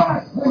whole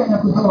last thing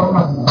at the door.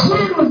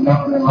 Jesus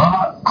never been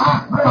lost. I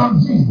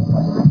found Jesus.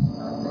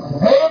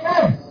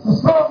 Amen. The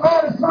Son of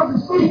Man has come to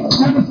see,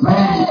 and the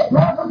same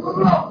happens to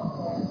Lord.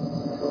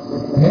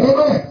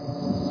 Amen.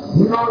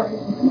 You know,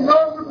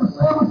 you can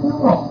say what you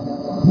want.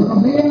 You can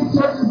be in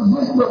church and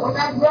position, but when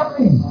that devil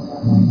in,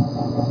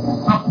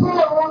 I put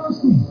it on the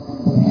seat.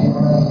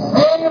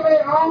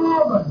 Amen.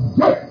 All the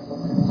dirt.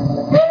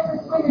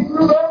 Everything that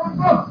you've ever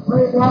done.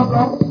 Praise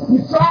God. You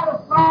try to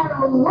find a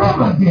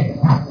remedy.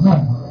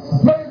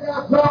 Praise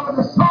God. But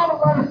the Son of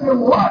Man said,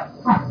 what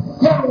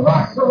can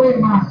wash away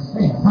my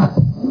sin?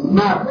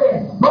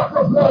 Nothing but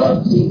the blood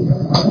of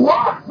Jesus.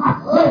 What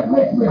can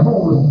make me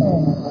holy?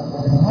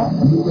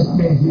 You just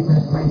can't get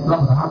that thing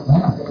from the house.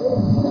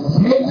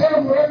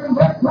 Amen. You haven't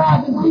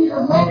baptized in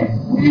Jesus' name.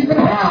 You can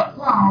have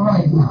power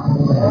right now.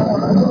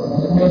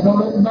 Amen. Don't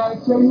let anybody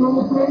tell you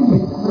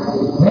anything.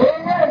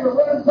 Amen. The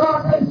word of God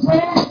doesn't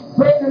change.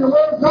 Praise the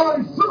word of God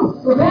is true.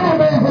 If any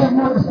man has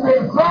not the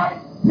Spirit of Christ,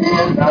 he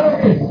is not of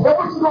his. Now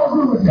what you going to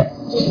do with that?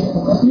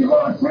 You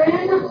going to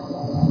change it?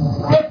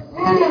 If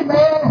any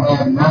man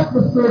has not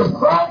the Spirit of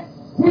Christ,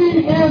 he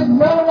is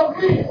none of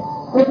his.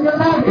 If you're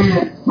not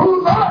his,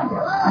 who's are you?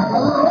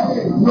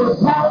 You're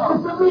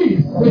powerless to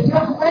me. It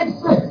just makes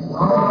sense.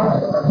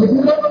 If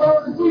you never belong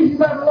to Jesus, you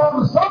got to belong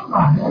to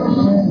somebody.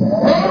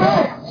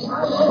 Amen.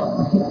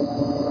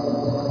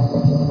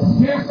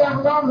 You can't say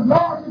belong to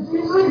God if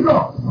Jesus is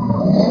God.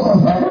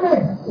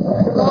 Amen.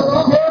 You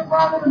can't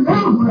find it in the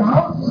middle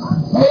ground.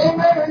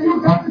 Amen. And you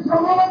got to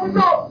come on the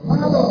door.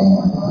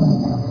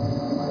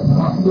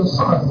 I feel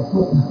sorry for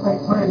folks that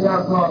pray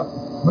out God,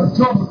 but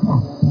trouble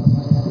comes.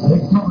 They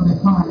come and they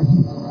find it.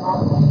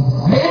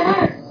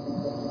 Amen.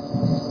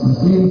 You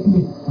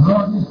see,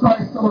 Lord Jesus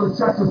Christ told the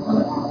church of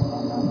Philippi,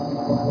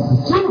 the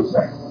true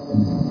church,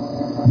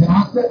 and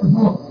I said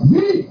before,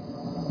 ye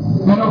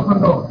can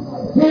open doors.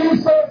 He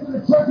didn't say to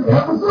the church of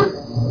Ephesus.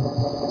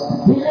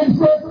 He didn't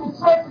say to the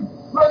church,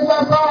 praise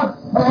God,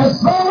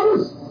 as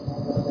souls.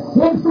 He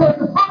didn't say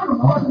to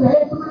Pergamum, and they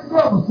had three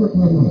devils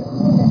sitting in here.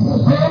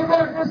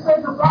 Amen. He didn't say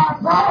to by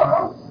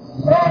power.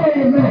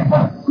 Amen.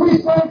 We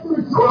stand to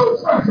the true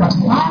church.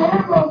 I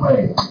am the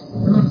way,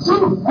 the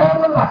truth, and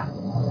the life.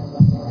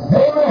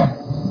 Amen.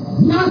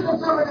 You listen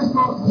to me this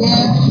morning.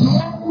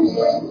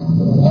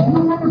 You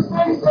want to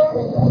stay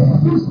saved?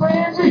 You stay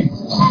in Jesus.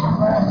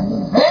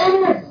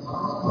 Amen.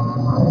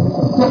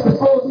 Except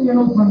before being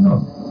open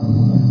door.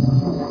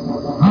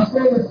 I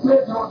say the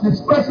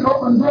expression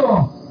open door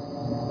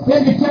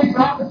indicates the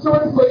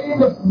opportunity for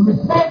either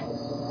repent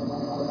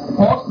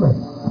or sin.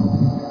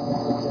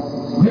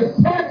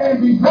 Repent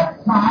and be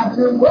baptized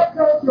and work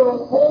out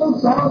your own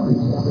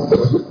salvation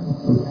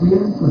with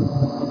fear and truth.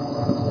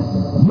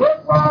 Your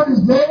part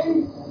is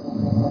made,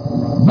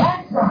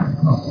 mankind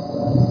comes.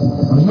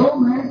 For no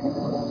man.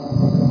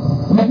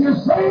 If you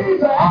say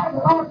the eyes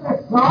are occupied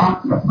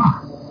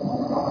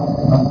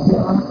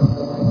until I come.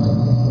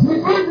 Be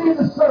busy in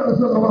the service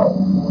of the Lord.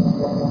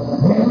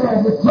 Amen.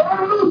 You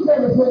turn loose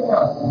everything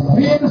else.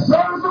 Be in the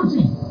service of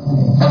Jesus.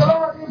 And the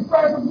Lord Jesus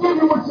Christ will give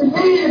you what you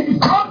need and you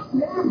trust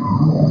Him.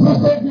 He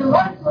said, you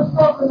like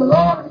yourself in the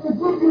Lord and He'll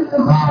give you the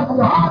desires of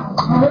your heart.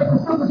 I heard the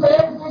sister say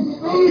everything you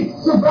need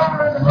to bow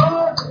in the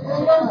Lord. And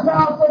the young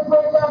child said,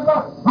 praise God,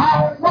 I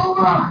have no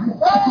mind.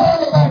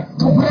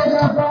 Praise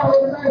God,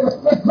 with the neighbor.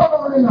 Let's come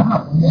on in the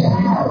house.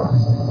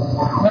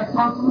 That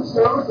comes from the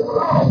service of the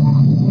Lord.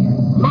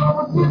 The Lord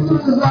will give you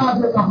the desires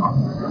of your heart.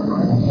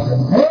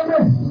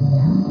 Amen.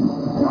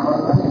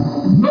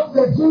 Note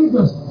that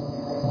Jesus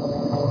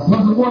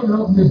was the one that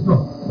opened this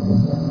door.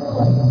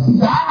 He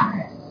said, I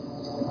have.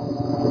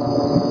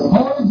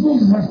 Only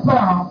Jesus has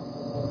power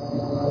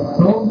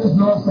to open this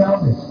door of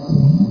salvation.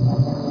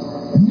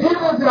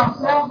 Neither is there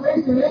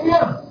salvation in any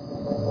other.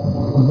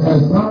 But there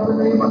is none other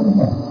name under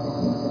heaven.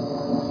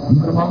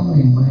 Even among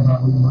men,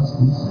 wherever we must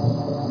be saved.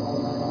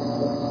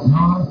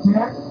 John 10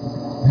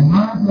 and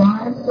 9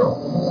 behind the door.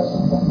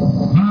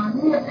 Now,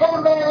 if any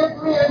man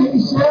enter in, he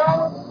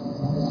shall.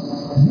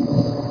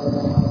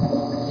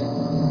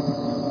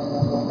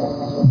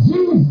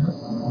 Jesus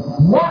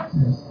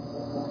watches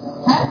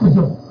at the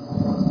door.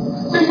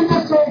 So you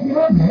just can't get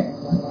in there.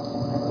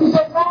 He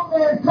said, no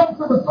man comes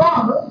to the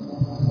Father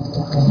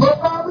but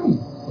by me.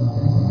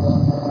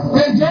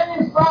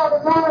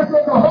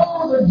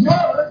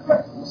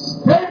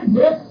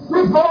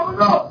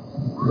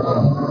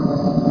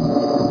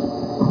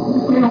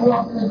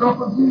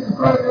 of Jesus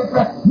Christ,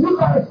 you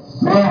got to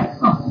say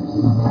something.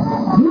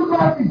 You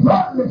got to be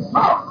godly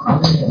talk.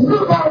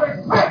 You got to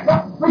respect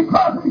him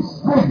because he's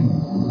standing.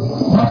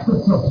 That's the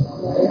truth.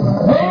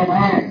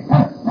 Amen.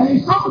 And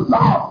he's so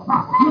tall.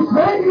 You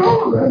can't get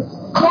over it.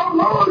 So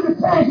low you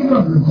can't get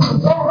under it.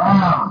 So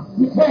round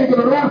you can't get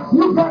around.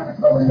 You got to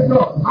come in the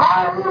door. I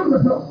am the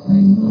door.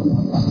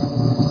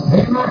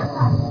 Amen.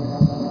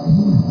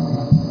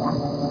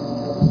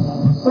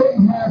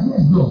 Satan has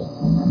his door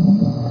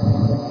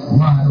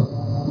wide open.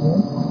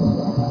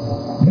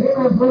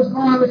 Amen. Verse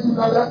 9, listen,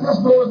 now let this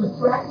door is a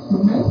trap to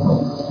many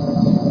folks.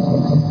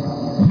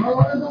 No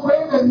one is the way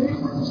that leads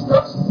to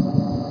destruction.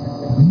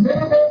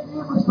 Many may be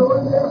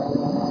restored there.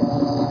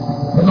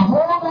 And a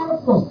whole lot of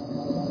folks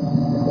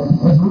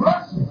is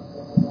rushing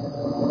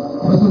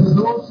into the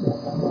door of sin.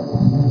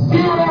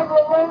 Even after a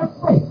lot of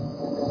faith,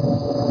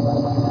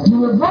 you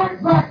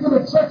revert back to the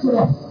church of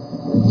that.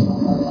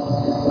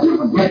 You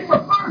forget your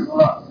first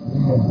love.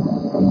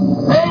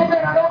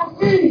 Amen. I don't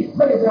need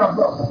faith now,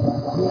 brother,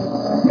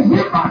 to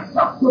give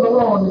myself to the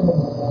Lord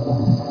anymore.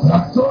 And I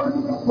told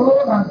you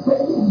before, and I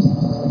tell you,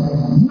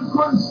 you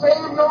couldn't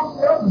save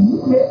yourself, and you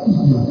can't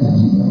keep yourself.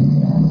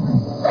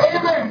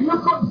 Amen. You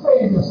couldn't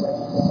save yourself.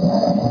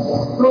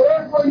 So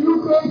therefore, you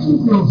can't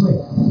keep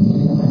yourself.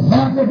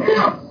 Now to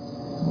him,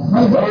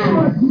 and they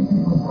want to keep you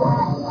from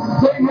God.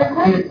 They have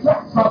many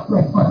tracks out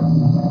there for you.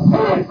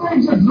 Many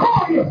things that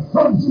draw you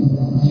from Jesus.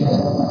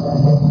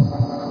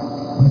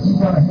 But you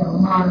got to have a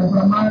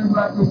mind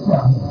like this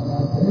child.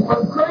 It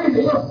wasn't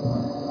crazy.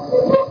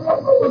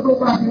 We'll go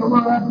back in the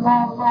world after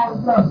long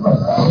time.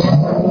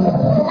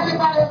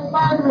 Anybody have a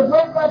mind to go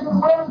back in the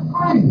world is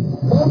crazy.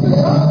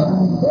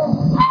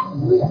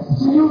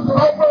 To use the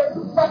right word,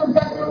 something's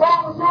got to be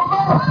wrong with your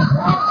life.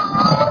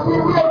 We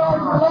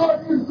realize the Lord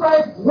Jesus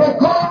Christ that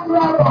called you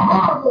out of a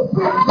horrible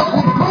pit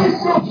and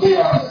placed your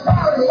feet on the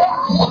side of the rock.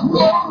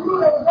 You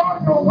that was on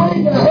your way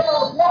to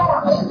hell's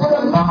water, and the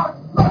Lord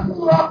plucked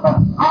you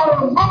out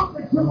of a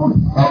multitude,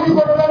 and He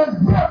would have let His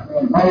breath be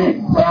made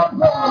down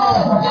to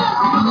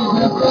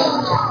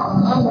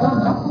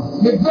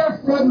It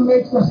just doesn't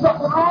make sense.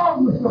 Something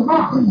wrong with your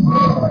mind.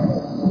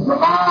 The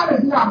mind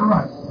is not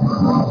right.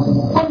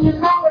 When you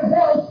know that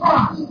hell's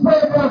fire,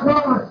 pray to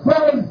God,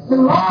 heaven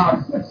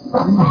enlarge this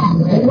stuff.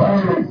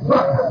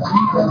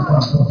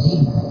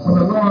 For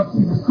the Lord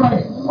Jesus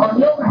Christ, on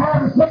your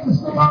behalf, is taking this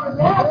thing on the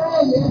death.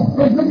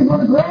 It's looking for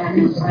the grave.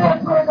 You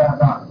said, pray to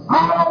God, I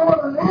don't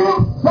want to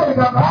live. Pray to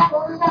God, I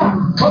want to die.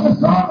 But the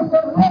psalmist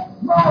said, let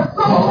my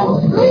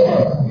soul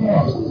live.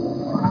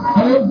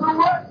 And he'll do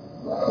what?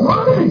 What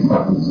are these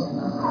things?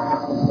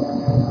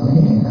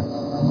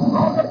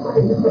 All that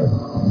crazy thing.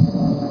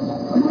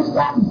 When you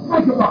stop and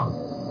think about it,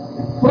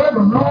 where the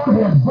Lord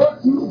has brought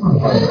you from.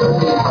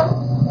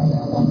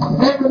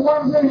 Every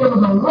one thing there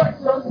was a wreck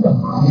unto God.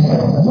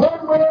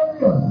 One way or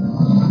the other.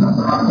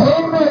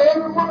 Amen.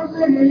 Every one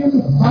thing there, and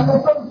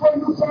that's something for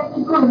you can't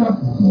be good enough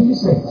to be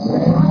saved.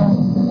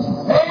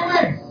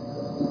 Amen.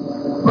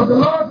 But the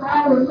Lord said,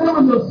 I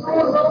remember your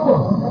sins no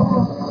more.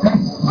 And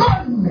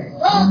suddenly,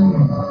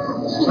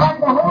 like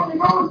the Holy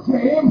Ghost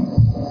came,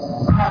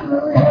 suddenly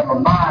we have a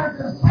mind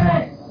to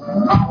say,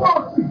 no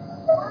more people.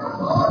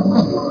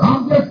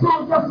 I'm just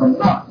doing just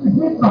enough to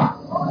get by.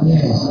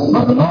 Yes.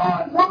 But the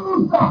Lord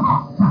knows the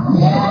heart.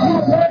 Yes. You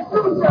can't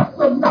do just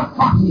enough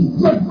to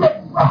get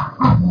by.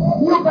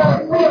 You got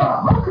to be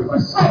 100%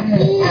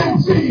 in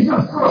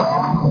Jesus Christ.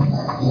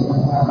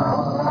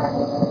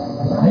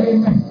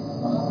 Amen.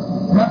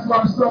 That's why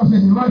the song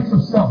says, delight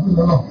yourself in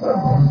the Lord.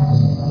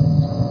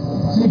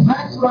 See,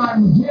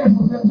 backsliding begins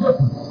with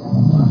indifference.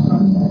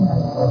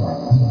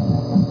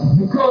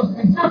 Because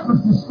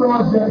indifference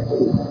destroys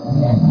dedication.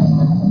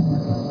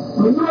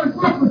 When you're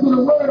indifferent to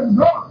the word of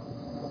God,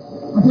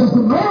 which is the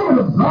commandment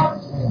of God,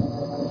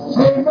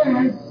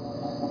 amen,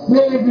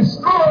 then it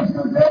destroys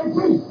your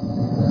dedication.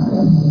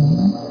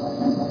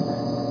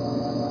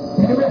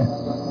 Amen.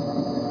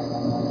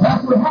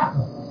 That's what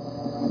happened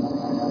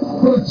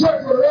to the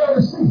church of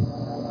Laodicea.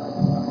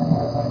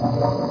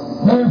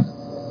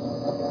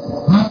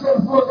 I said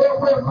before, they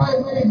were right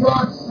way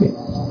God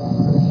speaks.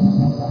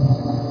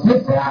 They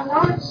say, I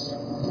want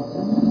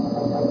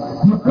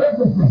you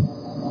everything.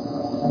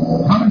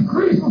 I'm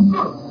increased with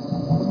good.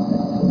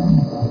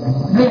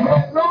 They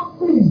had no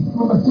need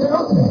for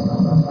material things.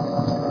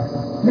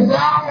 They said, I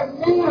have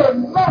need of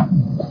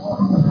nothing.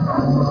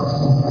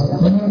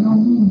 They had no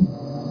need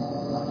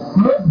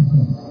for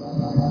everything.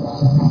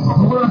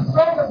 But when a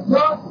son of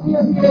God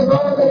feels he has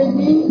all that he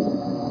needs,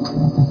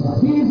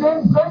 he's in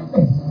great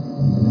things.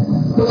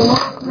 So the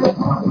Lord said,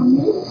 apart from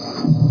me,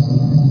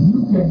 you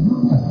can do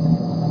nothing.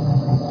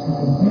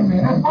 Amen.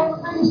 That's one of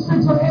the things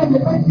sticks on the end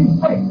that makes you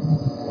faith.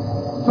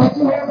 But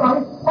you have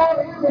all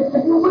the image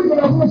and you wicked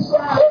on which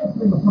side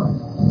everything is from.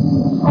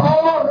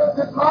 Oh,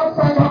 that's all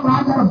the time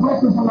I got a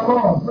blessing from the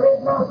Lord. Praise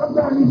God.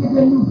 Sometimes you get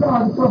a new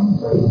car to come and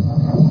say,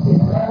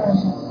 amen.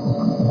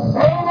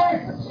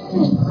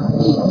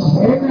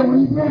 Amen. When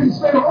you get it,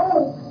 stay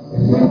home,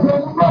 then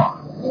come to God.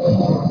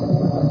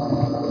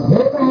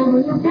 Amen.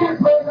 When you get it,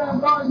 praise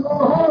God, God is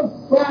going home.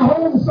 Going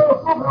home, so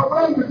full of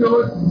rain.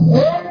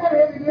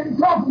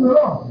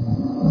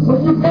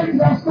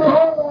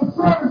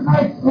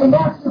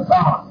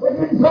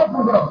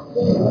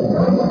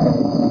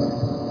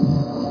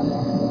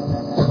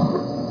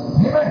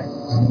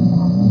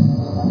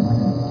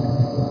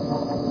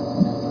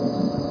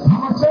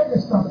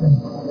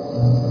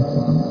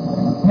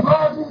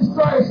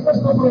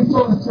 what he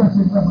told the church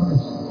in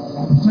Revelation.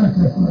 The church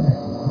at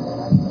Philadelphia.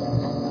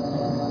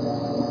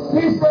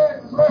 He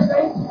said, verse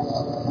 8,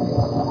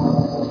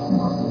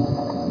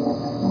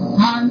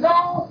 I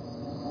know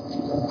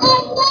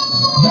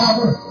thy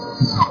works.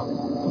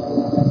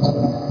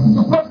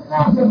 The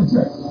personality of the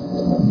church.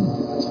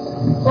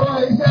 So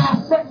he said,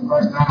 I set in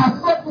verse 9, I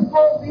set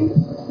before thee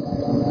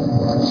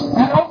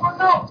an open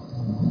door,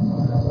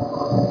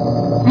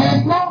 and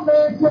no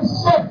man can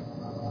shut it.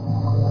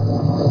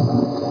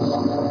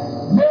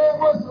 There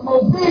was some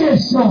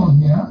obedience shown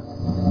here.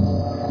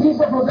 He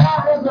said, for thou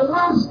hast a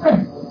little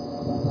strength,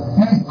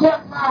 and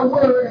kept my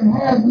word, and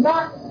has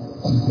not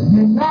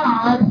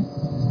denied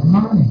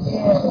my name.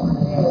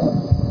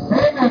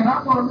 Amen.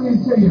 I'm going to read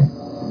to you.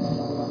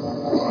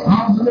 I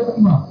was a little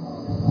more.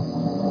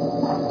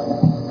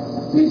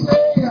 He said,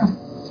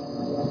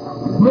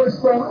 verse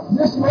 7,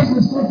 this message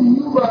is sent to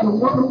you by the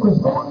one who is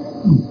holy and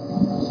true,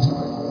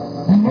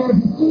 and has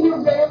the key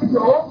of David to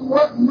open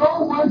what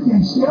no one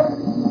can shut,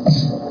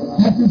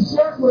 and to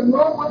shut what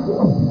no one can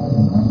open.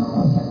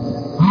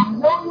 I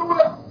know you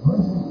well.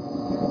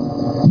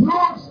 You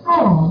are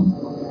strong,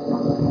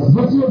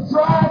 but you have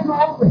tried to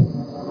obey,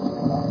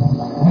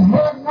 and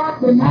have not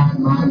denied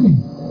my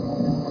name.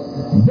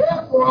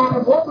 Therefore I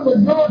have opened the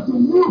door to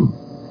you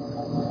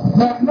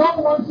that no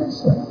one can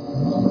shut.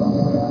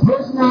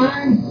 Verse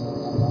 9,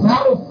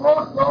 I will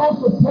force those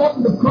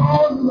supporting the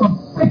causes of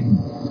Satan,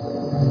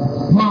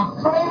 while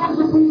claiming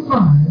to be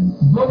mine,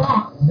 go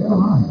out their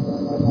life.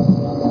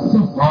 So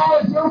far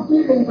as your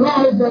feet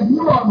acknowledge that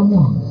you are the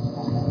one.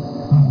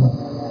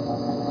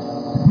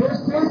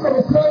 Verse 10 said,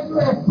 because you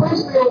have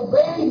patiently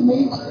obeyed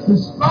me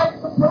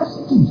despite the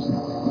persecution,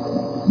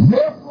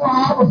 therefore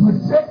I will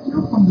protect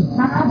you from the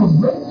time of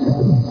great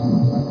tribulation,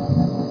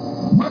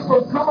 which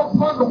will come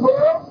upon the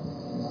world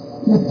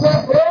to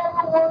test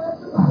everyone in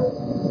the life.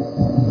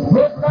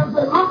 Verse 11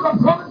 said, look, I'm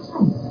coming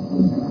true.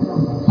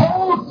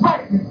 Hold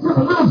tightly to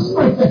the little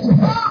strength that you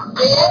have.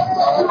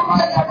 You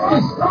might not be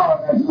as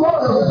strong as you are.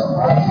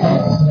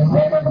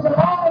 Amen. But the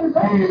Lord is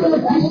able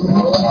to keep you.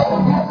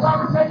 That's why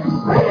we take you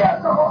free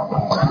at the heart.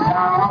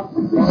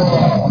 The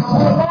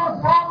Lord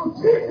will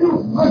keep you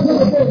until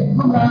the day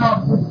come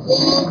out.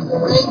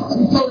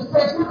 So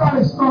expect you're not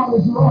as strong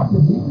as you ought to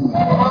be.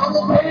 Amen.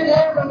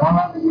 The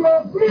longer you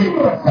are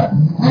obedient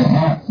and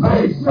have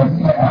faith in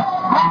Him,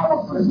 I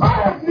will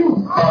preserve you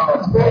from the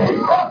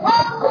things of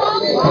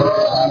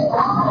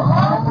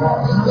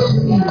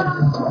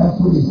That's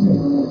what He said.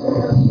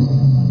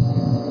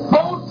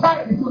 Hold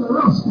tightly to the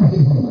little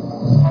strength,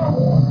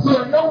 so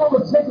that no one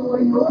will take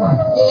away your life.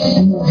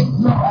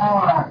 The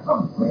Lord I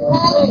come quick,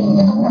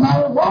 and I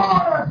will I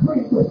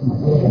preach with you.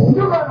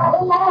 You got to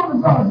hold on to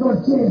God's good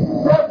thing.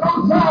 There's no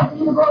time for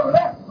you to go to the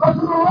left or to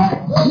the right.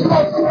 You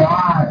got to see your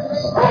eyes.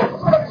 That's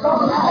what it's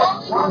all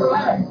about. On the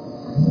left.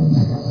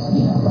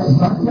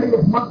 I tell you,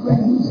 one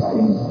thing He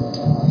saved,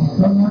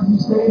 sometimes He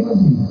saved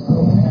with me.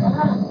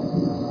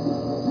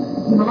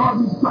 The Lord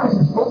Jesus Christ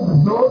has opened the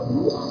door to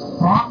you,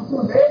 promised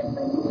of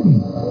everything you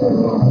need. The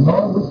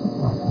Lord will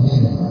supply.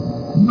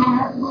 You don't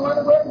have to go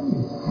anywhere to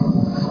you.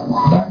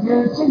 But I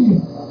guarantee you,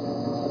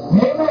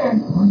 amen,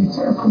 when you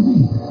turn from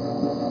Jesus,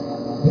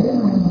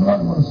 amen, the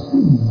Lord will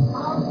speak.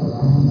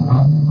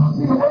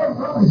 See, the word of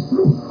God is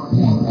true.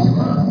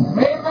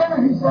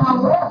 Amen. He said,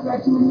 I'll laugh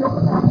at you in your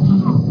mouth.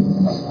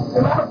 A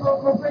lot of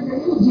folks don't think of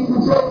you,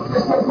 Jesus told you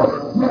this,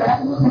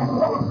 amen.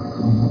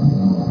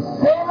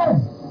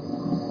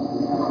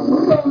 We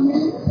don't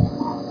need it.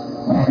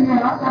 Amen.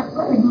 I got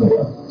pretty good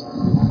help.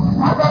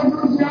 I got a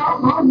new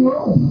job on your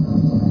own.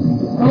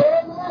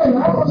 Amen.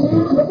 I don't need to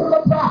look at the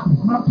doctors.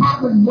 My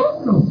pocket's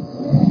broken open.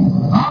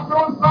 I'm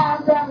going to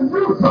find out a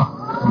new car.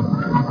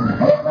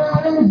 Amen. I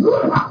ain't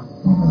good enough.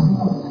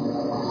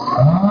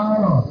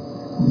 Oh.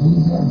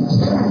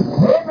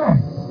 Amen.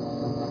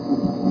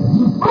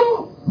 The soul.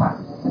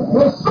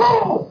 The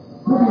soul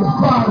will be as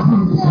far as you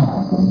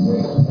decide.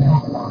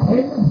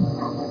 Amen.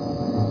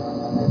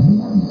 You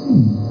haven't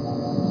seen.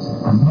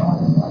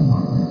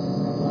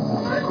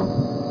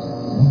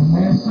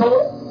 And so,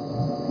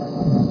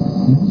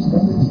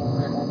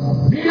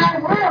 be not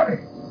weary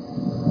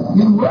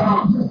in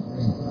well-doing.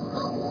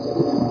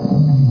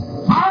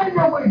 Find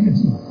your way to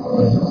Jesus.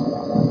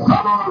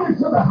 Come on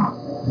into the house.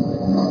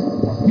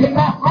 In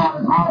my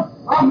Father's house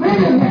are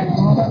many men.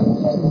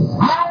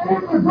 I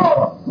am the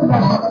door to the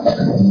house.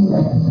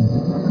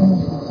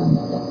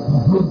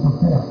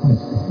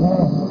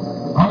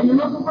 Are you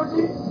looking for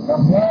Jesus?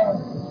 Yeah.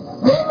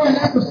 Amen.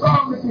 That's the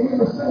song that you hear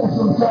the sing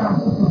sometimes.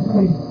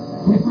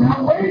 They say,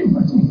 I'm waiting for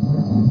Jesus.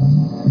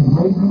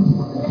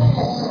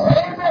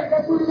 Amen.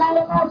 That's what he's all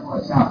about for a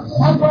shout.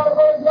 That's why the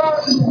word of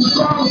God is the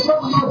song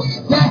talking about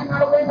casting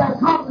out away that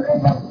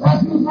confidence.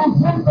 That's Hebrews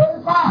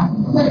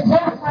 10:35. Say,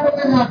 cast out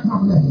away that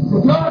confidence. The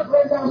God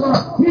prays down there,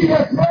 He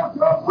has helped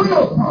your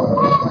will.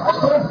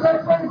 So the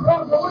same thing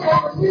comes that we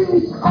have a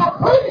need of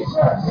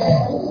preacher.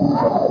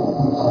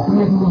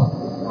 Praise the Lord.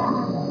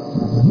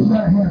 You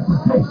got to have some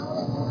patience.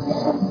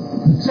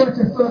 The church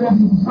at Philadelphia,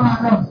 you can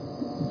find out.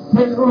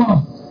 Praise the Lord.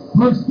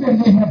 Verse 10,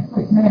 they had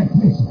faith, they had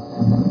patience.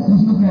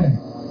 Let's look at it.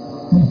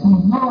 They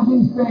And none of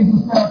these things you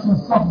start to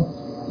suffer.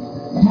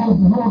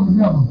 Hold the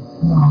devil.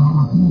 No,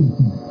 I'm committed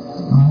to it.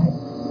 Alright?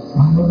 I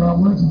know that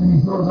works, but he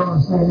goes on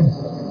to say this.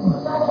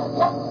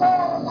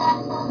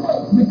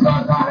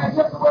 Because God had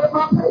kept away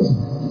my patience.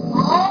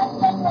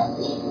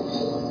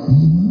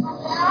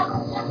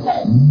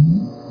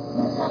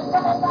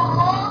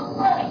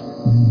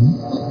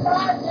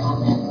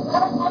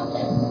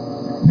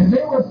 And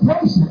they were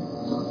patient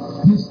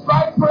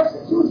despite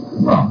persecution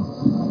and problems.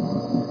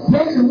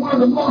 Patience is one of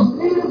the most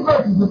needed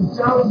virtues of the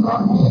child of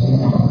God.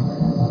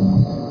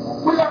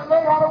 We got to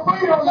learn how to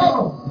wait on the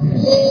Lord.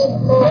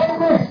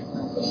 Amen.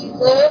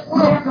 We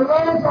have to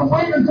learn to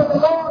wait until the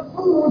Lord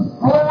moves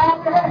on our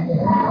behalf.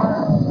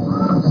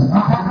 I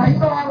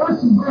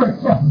listened very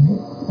carefully.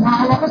 And I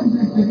listened to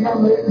the young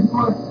lady this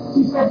morning.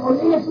 She said, for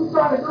years she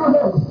tried to do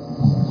it.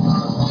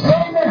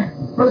 Amen.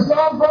 But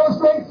some folks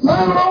say,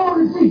 turn it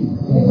over to Jesus.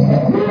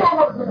 He don't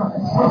work for God.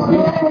 He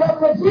ain't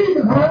having that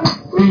Jesus, honey.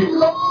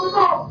 Jesus don't want to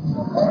know.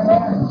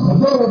 The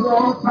devil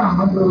all the time,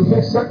 I'm going to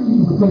get second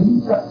you because you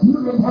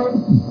didn't have the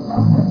key.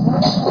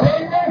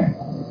 Amen.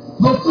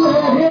 But you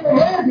had him that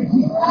had the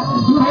key.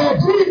 You had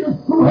Jesus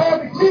who had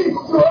the key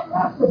to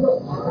unlock the door.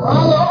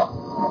 Hello.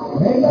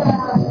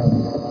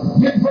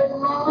 Amen. Didn't take him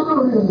long to do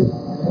it, really.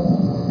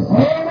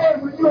 Amen.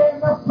 When you have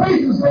enough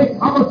patience, say,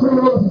 I'm going to turn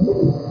it over to Jesus.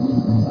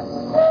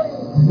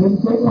 It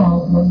didn't take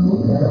long.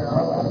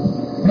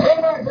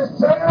 Amen. Just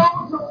turn it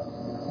over to him.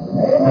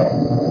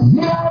 Amen.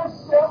 Get out of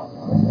self.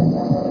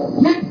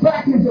 Get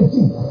back into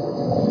Jesus.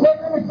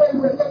 Let me tell you,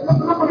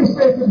 look what he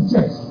said to the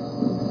church.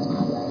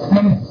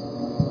 Amen.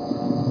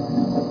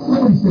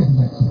 Look what he said to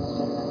that church.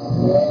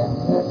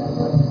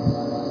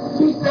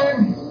 He said,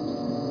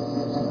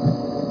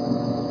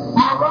 I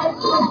write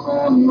to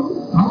inform you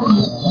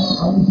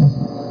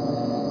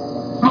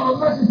of a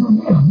message from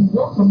him who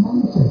walks among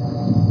the church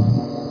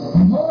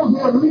and holds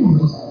their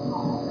leaders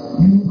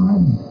in his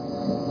right hand.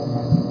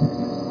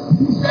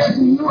 He said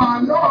to you, I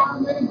know how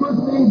many good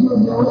things you're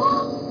doing.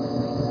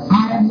 I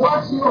have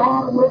watched your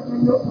hard work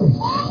and your faith.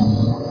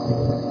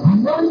 I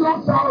know you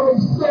don't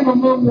tolerate sin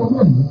among your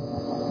members.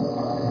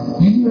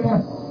 And you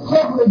have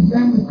carefully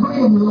examined the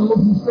claim of those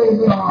who say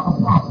they are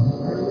apostles.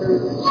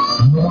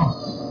 They are.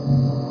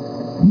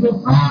 You have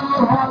found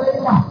out how they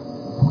lie.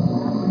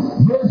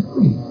 Verse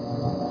 3.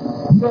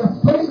 You have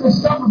patiently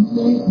suffered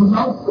me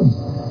without faith.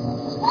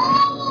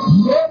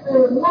 Yet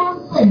there is one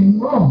thing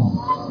wrong.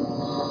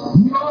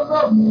 You don't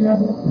love me as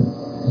a Christian.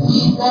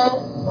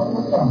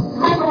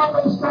 I know I'm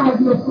going to start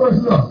your first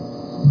love.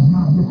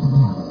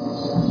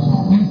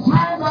 And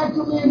turn back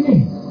to me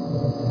again.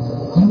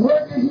 And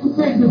work as you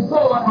did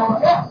before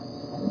or else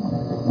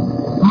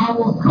I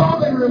will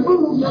come and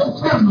remove your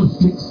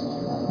candlesticks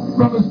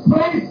from its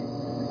place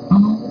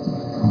among the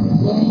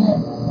people.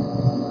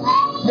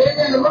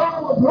 Amen. The Lord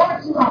will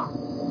brought you out.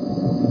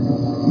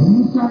 And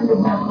you turn your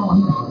back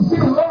on him. You see,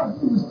 the Lord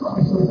Jesus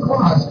Christ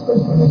requires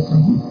faithfulness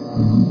from you.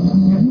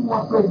 And you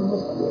want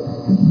faithfulness from him.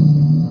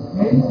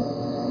 Amen.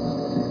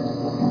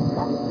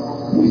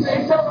 He said,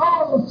 tell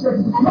all those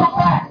churches to come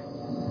back.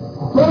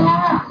 Turn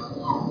around.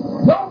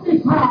 Don't be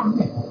proud of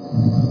me.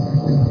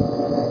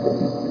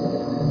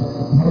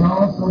 And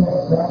also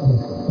have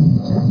salvation.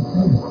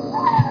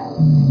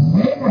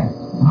 Amen.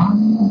 I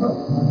mean,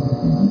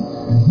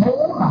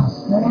 behold, I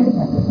stand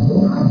at the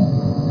door.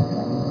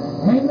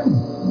 Amen.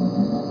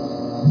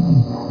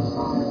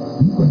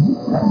 You can do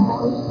that.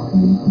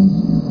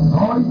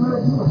 All you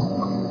gotta do is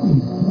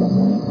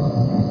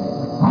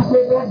I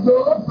say that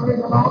door,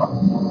 praise the Lord,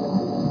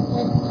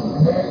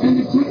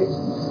 indicates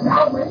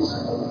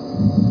salvation.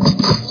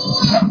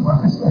 That's what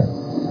I said.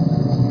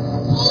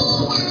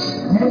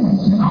 Amen.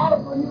 In order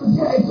for you to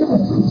get into the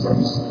true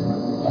church,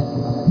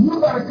 you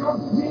gotta come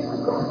to Jesus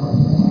Christ.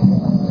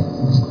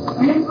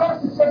 And he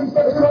blessed the church, he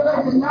said, because I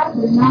did not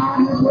deny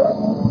his word.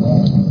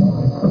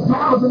 The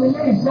power's in the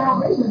name,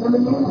 salvation is in the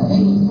name of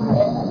Jesus.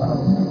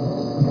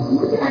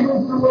 You can't go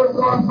to the word of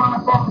God and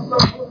find fault and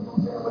stuff.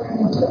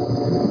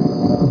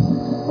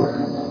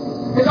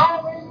 It's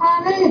always my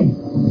name.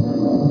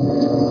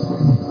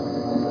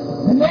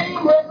 The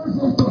name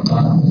represents the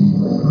blood of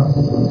Jesus Christ.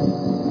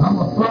 I'm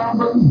a firm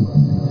believer.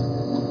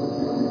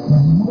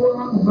 And the more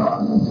I'm God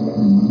than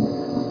taking me,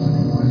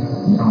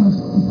 you know, the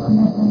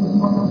next thing is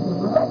one else is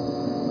right.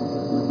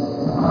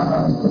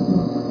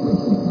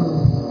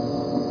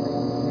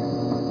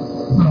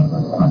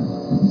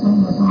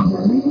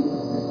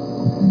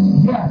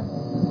 Yes.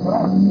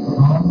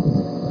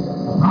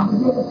 I'm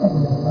going to say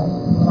that.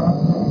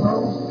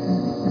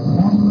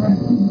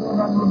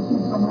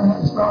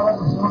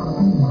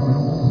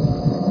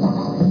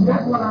 And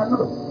that's what I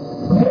know.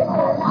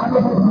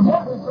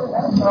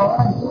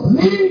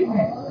 Lead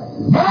me.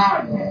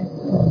 Guide me.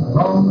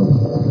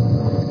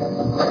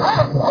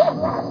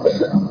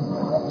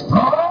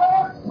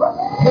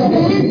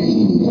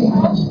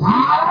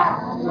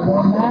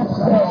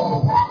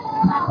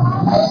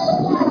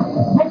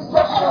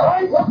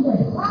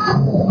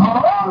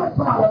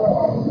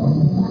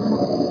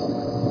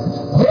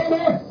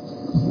 Amen.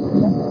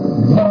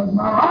 Because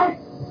my right.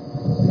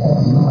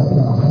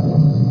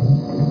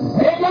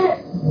 Amen.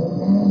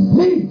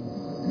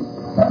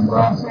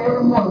 what I say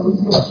every morning. We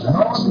get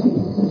up.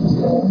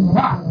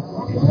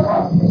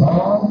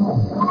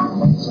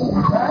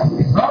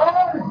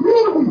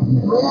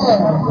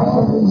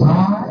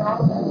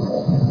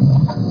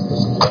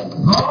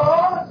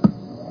 Lord,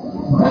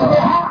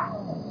 God.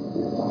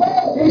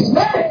 He's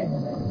dead.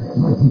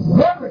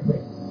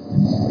 Everything.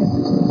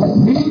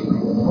 Me,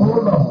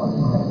 oh Lord.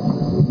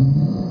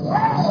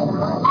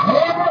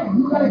 Hey,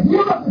 you gotta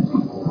give up the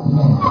truth.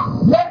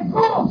 Let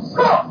go of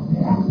stuff.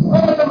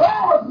 And the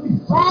Lord be.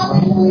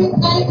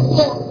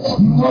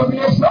 You want to be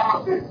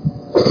exalted?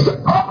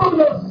 Humble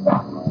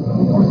yourself.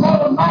 Before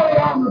the mighty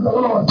arm of the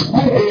Lord.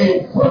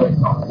 Hey, fully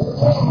exalted.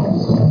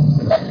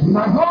 You're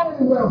not going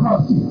anywhere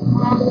without Jesus.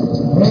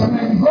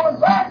 Amen. You're going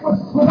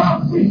backwards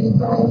without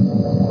Jesus.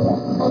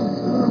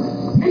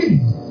 He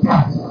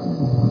got it.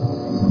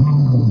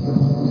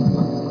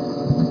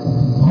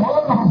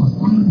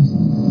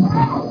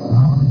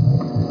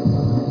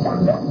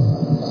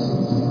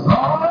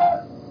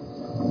 Lord,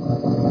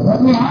 let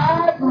me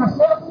hide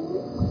myself.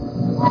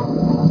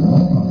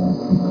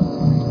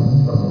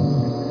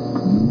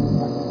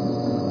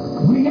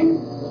 We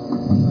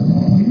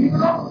need it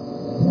all.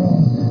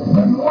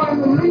 If you want him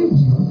to lead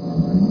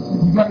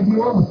you got to give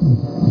over to him.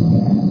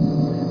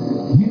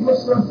 Give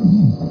yourself to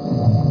Jesus.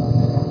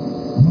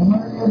 No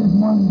matter what is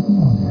one you can.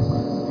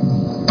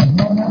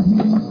 You will not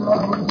give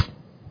yourself over.